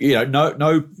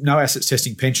 no assets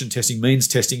testing, pension testing, means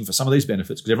testing for some of these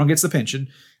benefits, because everyone gets the pension.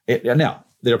 Now,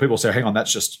 there are people who say, hang on,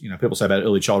 that's just, people say about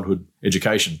early childhood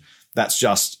education, that's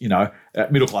just,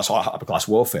 middle class, upper class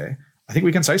welfare. I think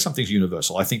we can say something's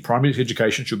universal. I think primary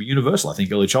education should be universal. I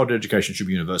think early childhood education should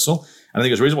be universal. And I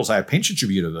think it's reasonable to say a pension should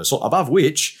be universal, above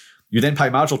which you then pay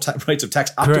marginal rates of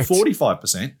tax up Correct. to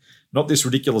 45%, not this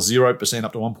ridiculous 0%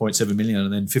 up to 1.7 million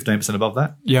and then 15% above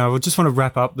that. Yeah, I just want to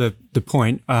wrap up the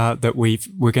point that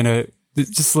we're going to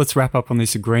just let's wrap up on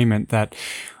this agreement that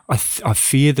I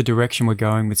fear the direction we're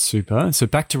going with super. So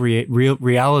back to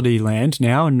reality land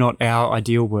now, and not our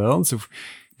ideal world. So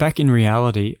back in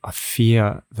reality, I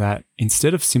fear that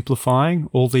instead of simplifying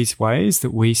all these ways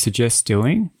that we suggest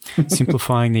doing,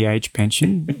 simplifying the age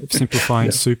pension,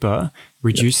 simplifying super,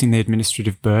 reducing the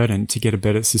administrative burden to get a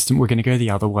better system, we're going to go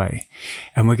the other way.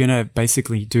 And we're going to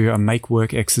basically do a make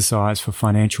work exercise for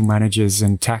financial managers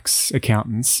and tax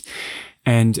accountants.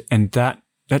 And that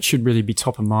should really be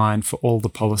top of mind for all the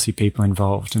policy people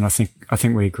involved. And I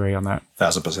think we agree on that.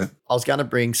 1,000%. I was going to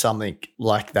bring something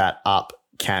like that up,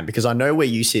 Cam, because I know where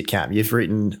you sit, Cam. You've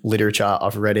written literature.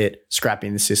 I've read it,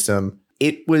 Scrapping the System.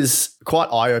 It was quite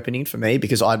eye-opening for me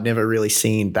because I'd never really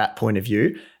seen that point of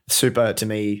view. Super, to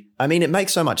me, I mean, it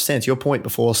makes so much sense. Your point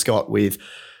before, Scott, with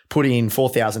putting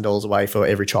 $4,000 away for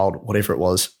every child, whatever it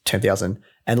was, 10,000,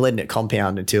 and letting it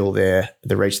compound until they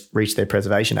reach their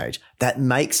preservation age. That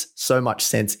makes so much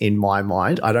sense in my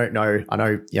mind. I don't know. I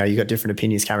know, you got different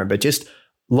opinions, Cameron, but just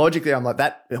logically, I'm like,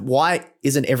 that. Why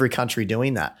isn't every country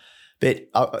doing that? But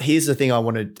here's the thing I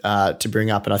wanted to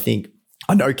bring up, and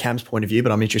I know Cam's point of view,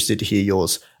 but I'm interested to hear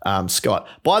yours, Scott.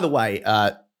 By the way,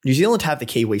 New Zealand have the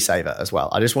KiwiSaver as well.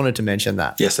 I just wanted to mention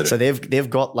that. Yes, they do. So they've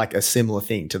got like a similar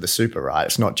thing to the super, right?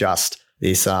 It's not just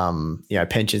this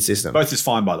pension system. Both is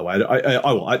fine, by the way.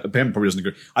 Pam probably doesn't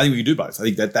agree. I think we can do both.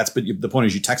 I think but the point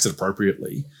is you tax it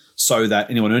appropriately so that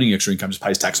anyone earning extra income just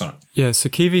pays tax on it. Yeah, so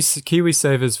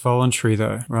KiwiSaver's voluntary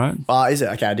though, right? Is it?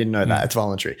 Okay, I didn't know that. It's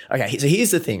voluntary. Okay, so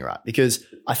here's the thing, right? Because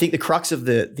I think the crux of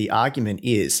the argument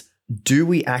is, do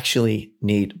we actually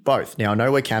need both? Now, I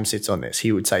know where Cam sits on this.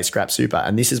 He would say scrap super.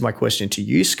 And this is my question to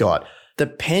you, Scott. The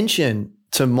pension,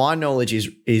 to my knowledge,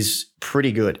 is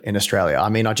pretty good in Australia. I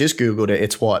mean, I just Googled it.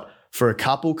 It's what? For a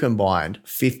couple combined,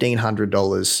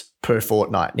 $1,500 per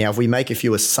fortnight. Now, if we make a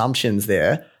few assumptions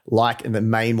there, like the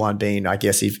main one being, I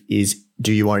guess, is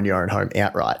do you own your own home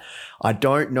outright? I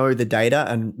don't know the data,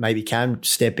 and maybe Cam,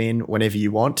 step in whenever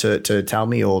you want to tell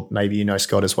me, or maybe you know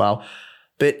Scott as well.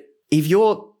 But if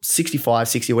you're 65,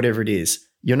 60, whatever it is,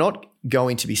 you're not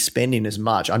going to be spending as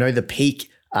much. I know the peak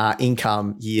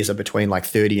income years are between like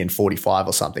 30 and 45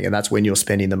 or something. And that's when you're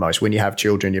spending the most. When you have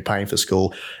children, you're paying for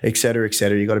school, et cetera, et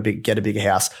cetera. You got to get a bigger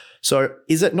house. So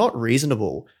is it not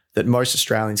reasonable that most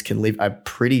Australians can live a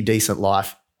pretty decent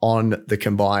life on the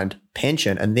combined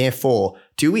pension? And therefore,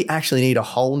 do we actually need a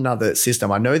whole nother system?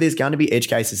 I know there's going to be edge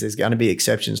cases. There's going to be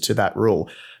exceptions to that rule.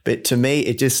 But to me,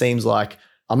 it just seems like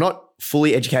I'm not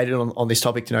fully educated on this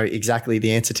topic to know exactly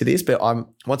the answer to this, but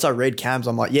once I read Cam's,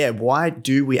 I'm like, yeah, why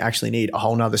do we actually need a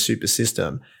whole nother super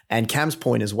system? And Cam's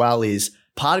point as well is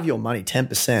part of your money,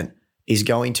 10%, is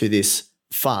going to this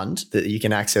fund that you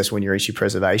can access when you reach your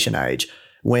preservation age,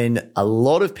 when a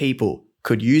lot of people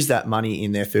could use that money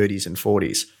in their 30s and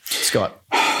 40s. Scott.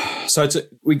 So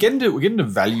we get into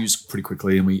values pretty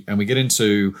quickly, and we get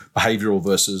into behavioural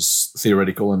versus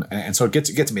theoretical, and so it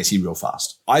gets messy real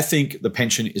fast. I think the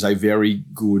pension is a very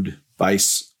good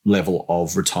base level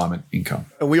of retirement income,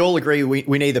 and we all agree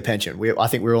we need the pension. I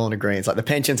think we're all in agreement. It's like the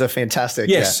pensions are fantastic.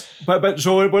 Yes, yeah. but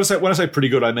so when I say pretty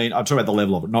good, I mean I'm talking about the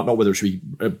level of it, not whether it should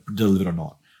be delivered or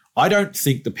not. I don't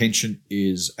think the pension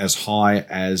is as high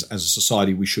as a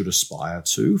society we should aspire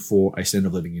to for a standard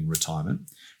of living in retirement,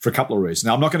 for a couple of reasons.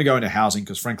 Now, I'm not going to go into housing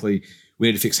because, frankly, we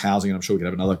need to fix housing, and I'm sure we could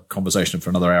have another conversation for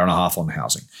another hour and a half on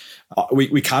housing.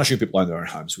 We can't assume people own their own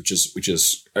homes, which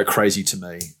is crazy to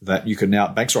me that you can now,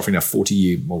 banks are offering now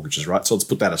 40-year mortgages, right? So let's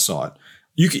put that aside.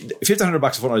 $1,500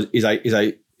 a fortnight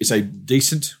is a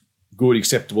decent, good,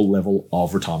 acceptable level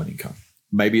of retirement income.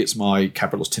 Maybe it's my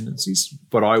capitalist tendencies,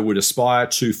 but I would aspire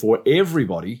to, for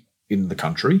everybody in the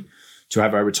country, to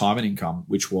have a retirement income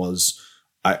which was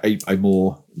a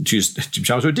more, to use Jim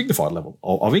Chalmers, a dignified level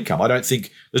of income. I don't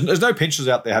think there's no pensioners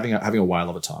out there having a whale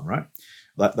of a time, right?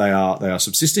 They are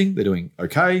subsisting. They're doing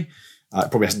okay.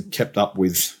 It probably hasn't kept up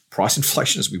with price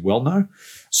inflation, as we well know.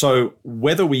 So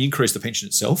whether we increase the pension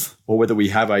itself or whether we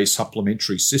have a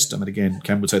supplementary system, and again,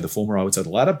 Cam would say the former, I would say the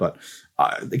latter, but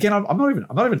again, I'm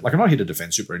not here to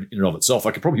defend super in and of itself.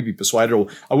 I could probably be persuaded, or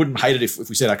I wouldn't hate it if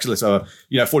we said, actually, let's have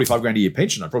a, 45 grand a year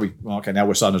pension. I'd probably, okay, now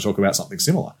we're starting to talk about something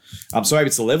similar. So maybe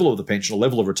it's the level of the pension or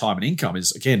level of retirement income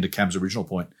is, again, to Cam's original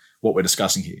point, what we're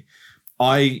discussing here.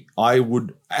 I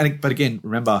would, but again,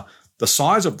 remember the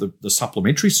size of the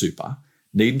supplementary super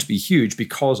needn't be huge,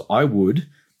 because I would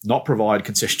not provide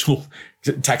concessional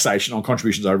taxation on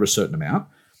contributions over a certain amount.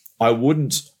 I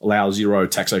wouldn't allow zero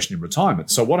taxation in retirement.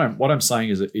 So what I'm saying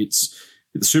is that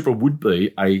the super would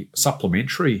be a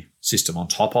supplementary system on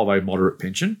top of a moderate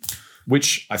pension,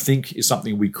 which I think is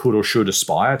something we could or should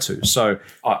aspire to. So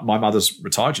my mother's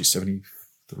retired; she's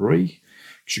 73.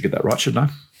 Should get that right, shouldn't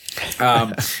I?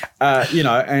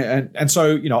 And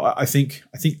so I think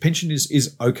pension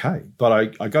is okay,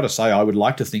 but I got to say I would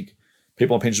like to think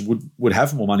people on pensions would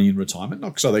have more money in retirement,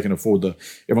 not so they can afford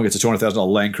everyone gets a $200,000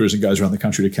 Land Cruiser and goes around the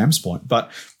country, to Cam's point,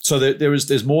 but so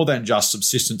there's more than just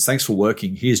subsistence. Thanks for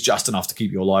working. Here's just enough to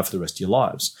keep you alive for the rest of your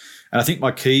lives. And I think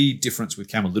my key difference with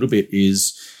Cam a little bit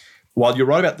is, while you're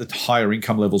right about the higher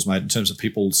income levels, mate, in terms of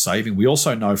people saving, we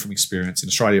also know from experience in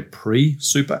Australia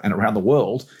pre-super and around the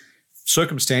world,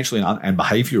 circumstantially and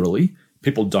behaviourally,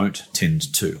 people don't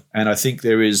tend to. And I think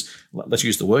there is, let's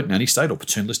use the word nanny state or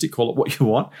paternalistic, call it what you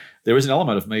want. There is an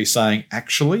element of me saying,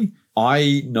 actually,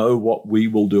 I know what we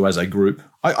will do as a group.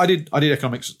 I did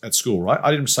economics at school, right? I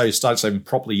didn't start saving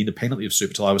properly independently of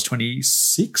super until I was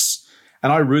 26.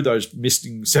 And I rue those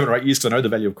missing 7 or 8 years because I know the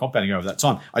value of compounding over that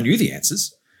time. I knew the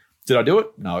answers. Did I do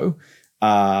it? No.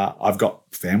 I've got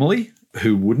family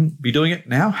who wouldn't be doing it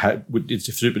now if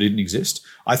super didn't exist.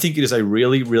 I think it is a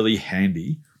really, really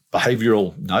handy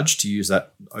behavioural nudge, to use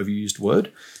that overused word.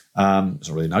 It's not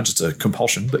really a nudge, it's a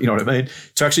compulsion, but you know what I mean,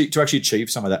 to actually achieve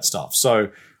some of that stuff. So,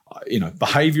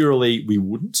 behaviourally we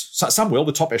wouldn't. Some will,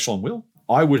 the top echelon will.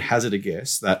 I would hazard a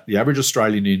guess that the average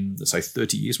Australian in, let's say,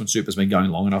 30 years, when super's been going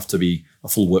long enough to be a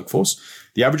full workforce,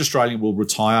 the average Australian will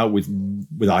retire with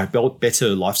a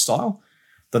better lifestyle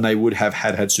than they would have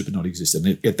had super not existed.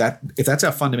 And if that's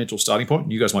our fundamental starting point,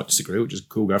 and you guys might disagree, which is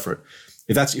cool, go for it.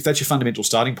 if that's your fundamental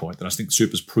starting point, then I think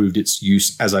super's proved its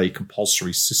use as a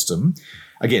compulsory system.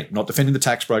 Again, not defending the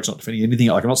tax breaks, not defending anything.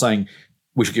 Like, I'm not saying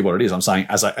we should give what it is. I'm saying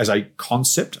as a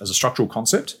concept, as a structural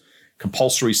concept,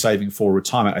 compulsory saving for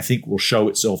retirement, I think will show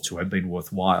itself to have been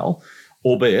worthwhile,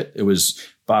 albeit it was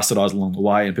bastardized along the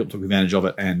way and people took advantage of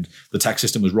it, and the tax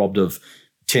system was robbed of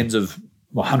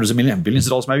hundreds of millions, billions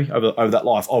of dollars maybe over that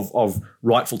life of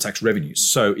rightful tax revenues.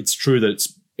 So it's true that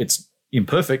it's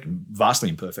imperfect, vastly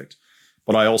imperfect.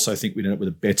 But I also think we'll end up with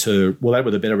a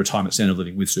better retirement standard of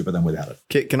living with super than without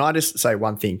it. Can I just say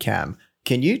one thing, Cam?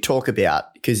 Can you talk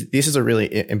about, because this is a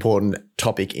really important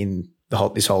topic in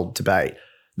this whole debate,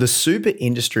 the super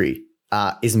industry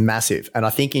is massive, and I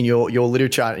think in your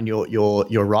literature and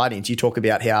your writings, you talk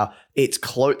about how it's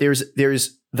close. There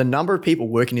is the number of people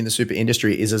working in the super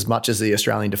industry is as much as the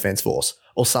Australian Defence Force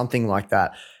or something like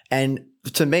that. And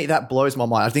to me, that blows my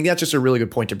mind. I think that's just a really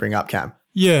good point to bring up, Cam.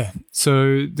 Yeah.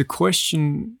 So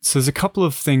there's a couple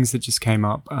of things that just came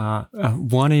up.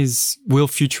 One is, will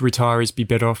future retirees be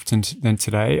better off than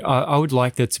today? I would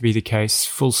like that to be the case,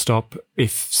 full stop,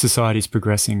 if society is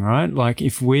progressing, right? Like,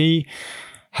 if we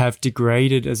have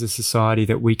degraded as a society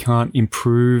that we can't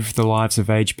improve the lives of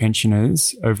age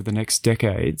pensioners over the next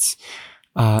decades,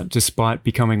 despite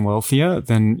becoming wealthier,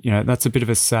 then, that's a bit of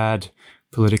a sad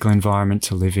political environment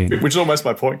to live in. Which is almost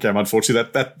my point, Cam. Unfortunately,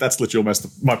 that's literally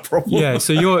almost my problem. Yeah.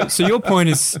 So your point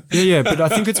is, but I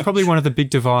think it's probably one of the big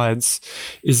divides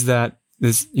is that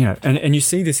there's, and you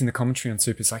see this in the commentary on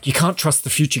super. It's like, you can't trust the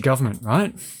future government,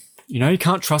 right? You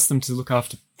can't trust them to look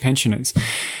after pensioners.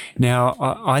 Now,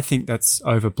 I think that's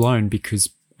overblown because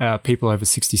people over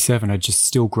 67 are just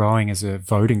still growing as a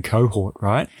voting cohort,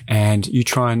 right? And you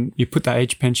put that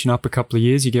age pension up a couple of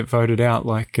years, you get voted out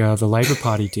like the Labor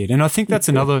Party did. And I think that's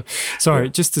another,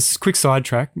 sorry, just a quick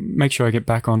sidetrack, make sure I get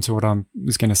back onto what I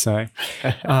was going to say.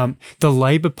 The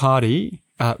Labor Party,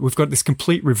 we've got this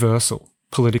complete reversal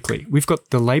politically. We've got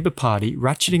the Labor Party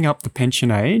ratcheting up the pension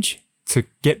age to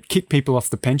kick people off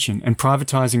the pension and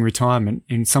privatising retirement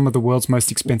in some of the world's most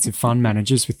expensive fund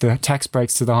managers with the tax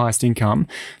breaks to the highest income.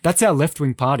 That's our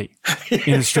left-wing party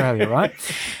in Australia, right?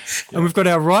 And we've got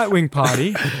our right-wing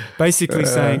party basically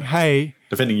saying, hey,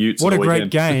 defending Utes what a great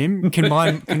game. Can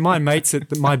my mates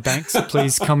at my banks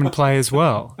please come and play as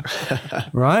well?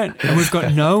 Right? And we've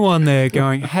got no one there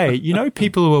going, hey,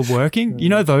 people who are working,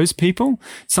 those people,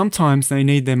 sometimes they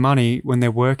need their money when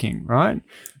they're working, right?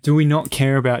 Do we not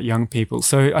care about young people?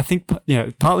 So I think,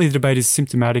 partly the debate is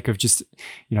symptomatic of just,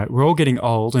 we're all getting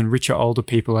old and richer, older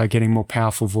people are getting more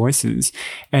powerful voices.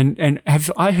 And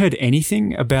have I heard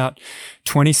anything about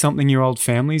 20-something-year-old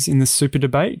families in the super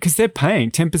debate? Because they're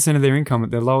paying 10% of their income at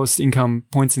their lowest income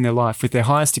points in their life with their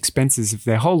highest expenses of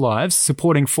their whole lives,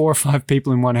 supporting 4 or 5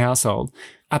 people in one household.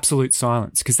 Absolute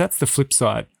silence, because that's the flip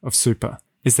side of super.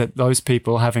 Is that those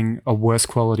people having a worse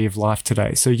quality of life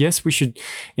today. So yes, we should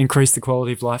increase the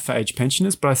quality of life for age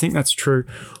pensioners, but I think that's true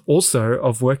also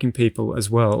of working people as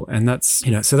well. And that's,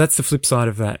 so that's the flip side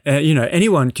of that.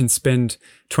 Anyone can spend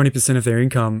 20% of their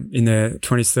income in their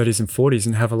 20s, 30s and 40s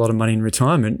and have a lot of money in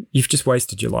retirement. You've just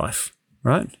wasted your life,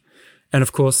 right? And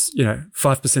of course,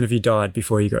 5% of you died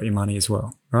before you got your money as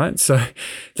well, right? So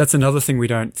that's another thing we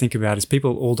don't think about is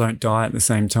people all don't die at the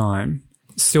same time.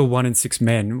 Still 1 in 6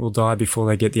 men will die before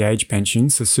they get the age pension.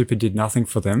 So super did nothing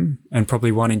for them, and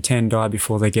probably 1 in 10 die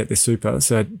before they get their super.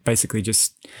 So it basically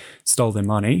just stole their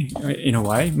money in a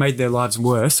way, made their lives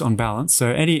worse on balance. So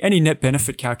any net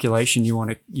benefit calculation you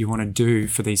want to do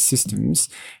for these systems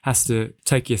has to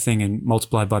take your thing and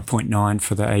multiply by 0.9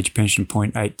 for the age pension,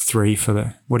 0.83 for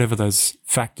the whatever those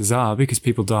factors are, because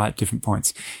people die at different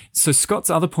points. So Scott's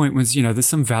other point was, there's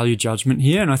some value judgment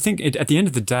here. And I think at the end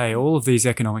of the day, all of these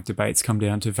economic debates come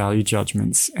down to value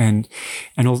judgments, and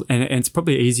it's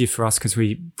probably easier for us because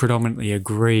we predominantly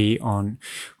agree on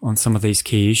some of these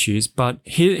key issues. But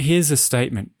here's a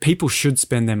statement: people should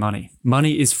spend their money.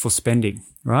 Money is for spending,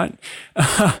 right?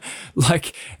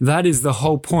 Like, that is the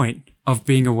whole point of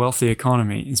being a wealthy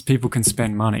economy, is people can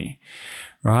spend money,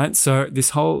 right? So this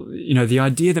whole, the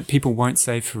idea that people won't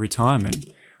save for retirement,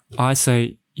 I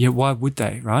say, yeah, why would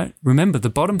they, right? Remember, the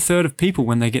bottom third of people,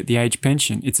 when they get the age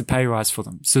pension, it's a pay rise for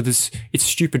them. So it's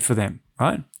stupid for them,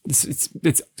 right? It's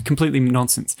completely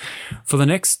nonsense. For the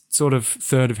next sort of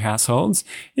third of households,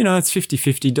 it's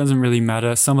 50-50, doesn't really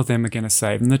matter. Some of them are going to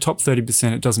save. And the top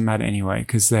 30%, it doesn't matter anyway,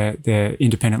 because they're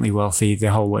independently wealthy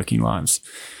their whole working lives.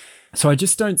 So I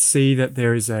just don't see that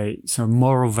there is some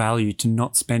moral value to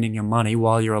not spending your money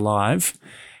while you're alive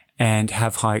and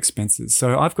have high expenses.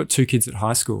 So I've got 2 kids at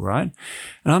high school, right?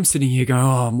 And I'm sitting here going,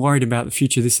 I'm worried about the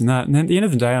future, this and that. And then at the end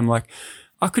of the day, I'm like,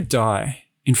 I could die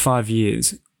in 5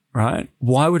 years right?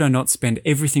 Why would I not spend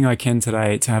everything I can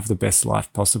today to have the best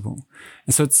life possible?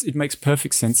 And so it makes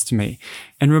perfect sense to me.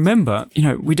 And remember,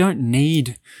 we don't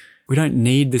need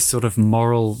this sort of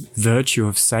moral virtue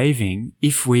of saving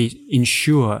if we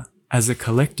insure as a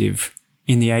collective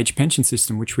in the age pension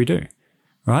system, which we do,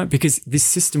 right? Because this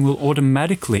system will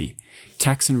automatically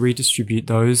tax and redistribute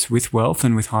those with wealth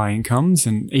and with high incomes,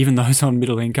 and even those on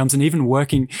middle incomes, and even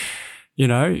working,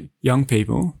 young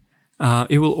people.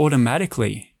 It will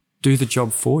automatically do the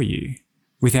job for you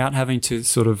without having to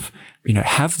sort of,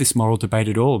 have this moral debate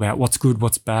at all about what's good,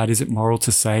 what's bad. Is it moral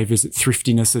to save? Is it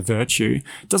thriftiness a virtue?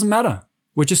 It doesn't matter.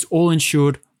 We're just all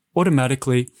insured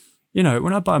automatically.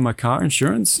 When I buy my car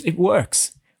insurance, it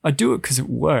works. I do it because it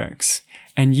works.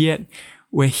 And yet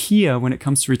we're here when it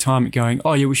comes to retirement going,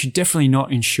 oh yeah, we should definitely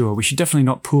not insure. We should definitely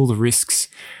not pool the risks.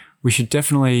 We should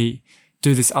definitely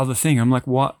do this other thing. I'm like,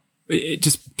 what? It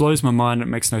just blows my mind. It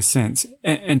makes no sense.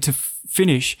 And to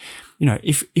finish,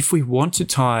 if we want to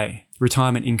tie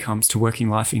retirement incomes to working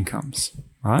life incomes,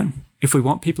 right? If we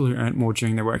want people who earn more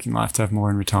during their working life to have more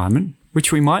in retirement,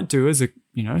 which we might do as a,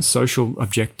 social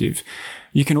objective,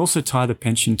 you can also tie the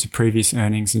pension to previous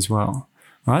earnings as well,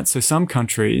 right? So some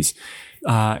countries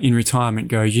in retirement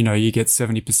go, you get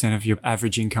 70% of your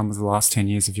average income of the last 10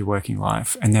 years of your working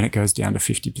life, and then it goes down to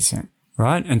 50%.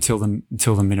 Right? Until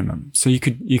the minimum. So you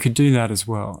could do that as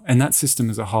well. And that system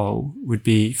as a whole would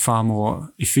be far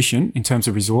more efficient in terms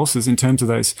of resources, in terms of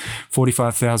those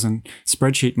 45,000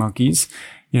 spreadsheet monkeys,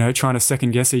 trying to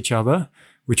second guess each other,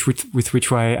 which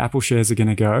way Apple shares are going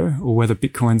to go, or whether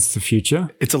Bitcoin's the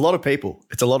future. It's a lot of people.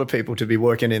 It's a lot of people to be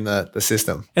working in the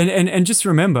system. And just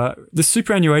remember, the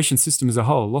superannuation system as a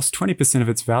whole lost 20% of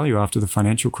its value after the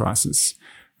financial crisis.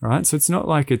 Right. So it's not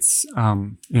like it's,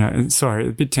 sorry,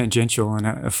 a bit tangential and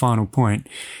a final point.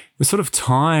 We're sort of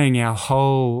tying our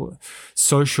whole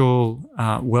social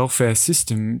welfare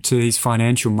system to these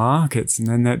financial markets. And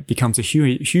then that becomes a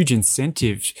huge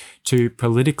incentive to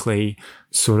politically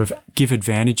sort of give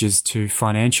advantages to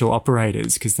financial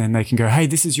operators, because then they can go, hey,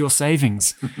 this is your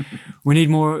savings. We need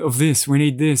more of this. We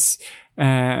need this.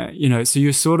 So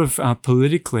you're sort of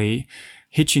politically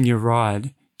hitching your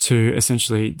ride to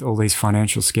essentially all these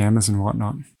financial scammers and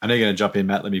whatnot. I know you're going to jump in,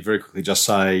 Matt. Let me very quickly just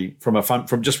say, from a fund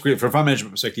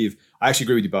management perspective, I actually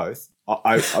agree with you both.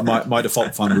 My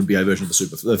default fund would be a version of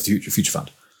the future fund.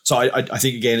 So I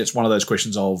think, again, it's one of those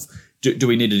questions of, do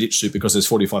we need to ditch super because there's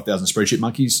 45,000 spreadsheet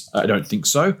monkeys? I don't think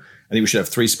so. I think we should have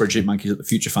 3 spreadsheet monkeys at the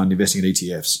future fund investing in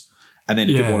ETFs. And then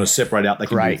if people want to separate out, they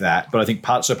can do that. But I think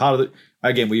part of it,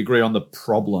 again, we agree on the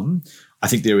problem. I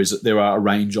think there are a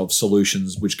range of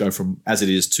solutions which go from as it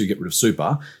is to get rid of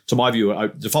super. To my view, a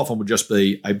default fund would just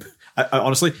be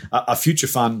honestly a future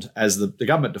fund as the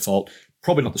government default.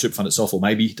 Probably not the super fund itself, or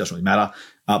maybe it doesn't really matter.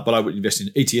 But I would invest in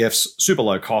ETFs, super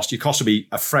low cost. Your cost would be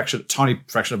tiny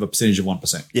fraction of a percentage of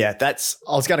 1%. Yeah,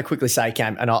 I was going to quickly say,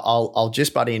 Cam, and I'll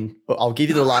just butt in. I'll give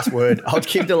you the last word. I'll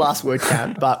give the last word,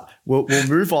 Cam, but we'll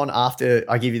move on after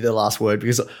I give you the last word,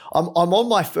 because I'm on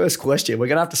my first question. We're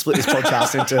going to have to split this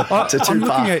podcast into 2 parts.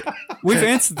 We've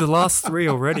answered the last 3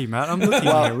 already, Matt. I'm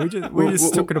looking at we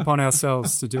just took it upon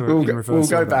ourselves to do it in reverse.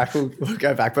 We'll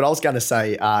go back. But I was going to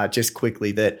say just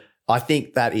quickly that I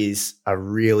think that is a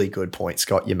really good point,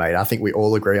 Scott, you made. I think we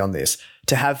all agree on this.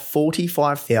 To have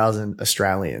 45,000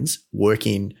 Australians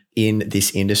working in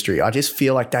this industry, I just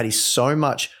feel like that is so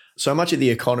much of the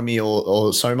economy,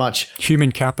 or so much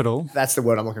human capital. That's the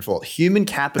word I'm looking for. Human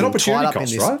capital and opportunity tied up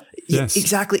cost, in this. right? Yes.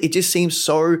 Exactly. It just seems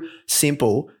so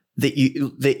simple that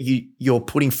you're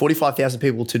putting 45,000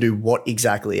 people to do what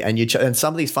exactly? And and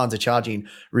some of these funds are charging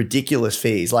ridiculous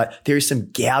fees. Like, there is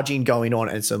some gouging going on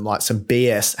and some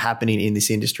BS happening in this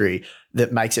industry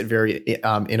that makes it very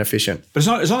inefficient. But it's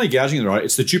not only gouging, right?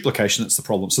 It's the duplication that's the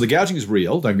problem. So the gouging is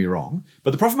real, don't get me wrong,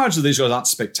 but the profit margins of these guys aren't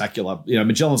spectacular.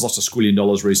 Magellan's lost $1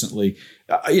 squillion recently.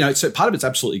 So part of it's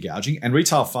absolutely gouging, and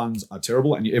retail funds are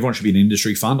terrible, and everyone should be an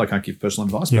industry fund. I can't give personal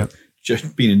advice, but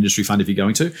just be an industry fund if you're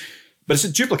going to. But it's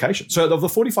a duplication. So of the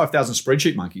 45,000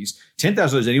 spreadsheet monkeys,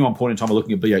 10,000 at any one point in time are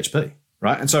looking at BHP,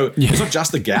 right? And so it's not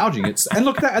just the gouging. And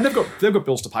look at that, and they've got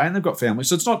bills to pay, and they've got families.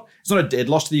 So it's not a dead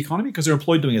loss to the economy, because they're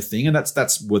employed doing a thing, and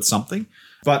that's worth something.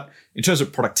 But in terms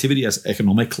of productivity as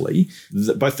economically,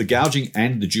 both the gouging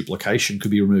and the duplication could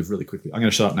be removed really quickly. I'm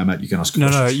going to shut up now, Matt. You can ask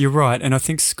questions. No, you're right. And I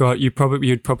think, Scott, you'd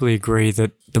probably agree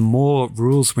that the more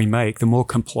rules we make, the more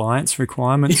compliance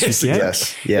requirements you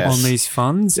get on these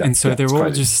funds. Yeah, and so they're all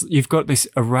crazy. You've got this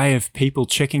array of people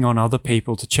checking on other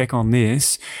people to check on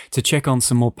this, to check on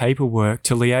some more paperwork,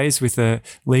 to liaise with the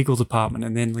legal department,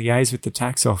 and then liaise with the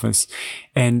tax office.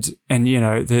 And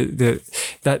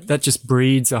that just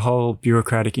breeds a whole bureaucratic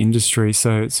bureaucratic industry.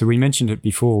 So we mentioned it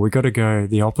before. We've got to go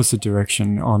the opposite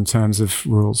direction on terms of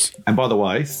rules. And by the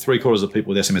way, 3/4 of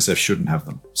people with SMSF shouldn't have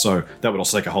them. So that would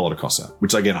also take a whole lot of costs out,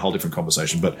 which again, a whole different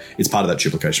conversation, but it's part of that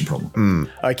duplication problem.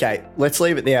 Okay, let's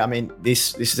leave it there. I mean,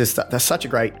 this is just, that's such a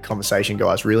great conversation,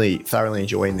 guys. Really thoroughly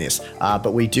enjoying this.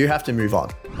 But we do have to move on.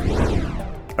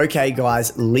 Okay,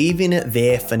 guys, leaving it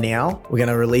there for now. We're going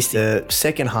to release the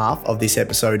second half of this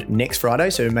episode next Friday,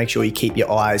 so make sure you keep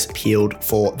your eyes peeled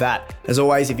for that. As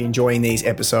always, if you're enjoying these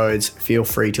episodes, feel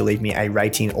free to leave me a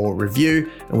rating or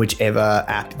review in whichever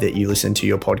app that you listen to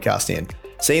your podcast in.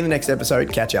 See you in the next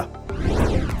episode. Catch ya.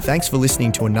 Thanks for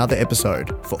listening to another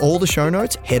episode. For all the show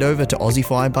notes, head over to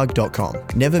AussieFirebug.com.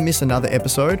 Never miss another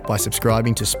episode by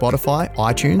subscribing to Spotify,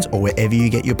 iTunes, or wherever you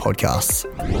get your podcasts.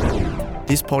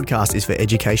 This podcast is for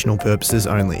educational purposes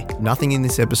only. Nothing in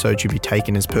this episode should be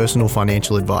taken as personal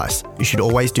financial advice. You should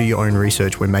always do your own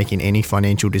research when making any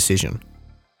financial decision.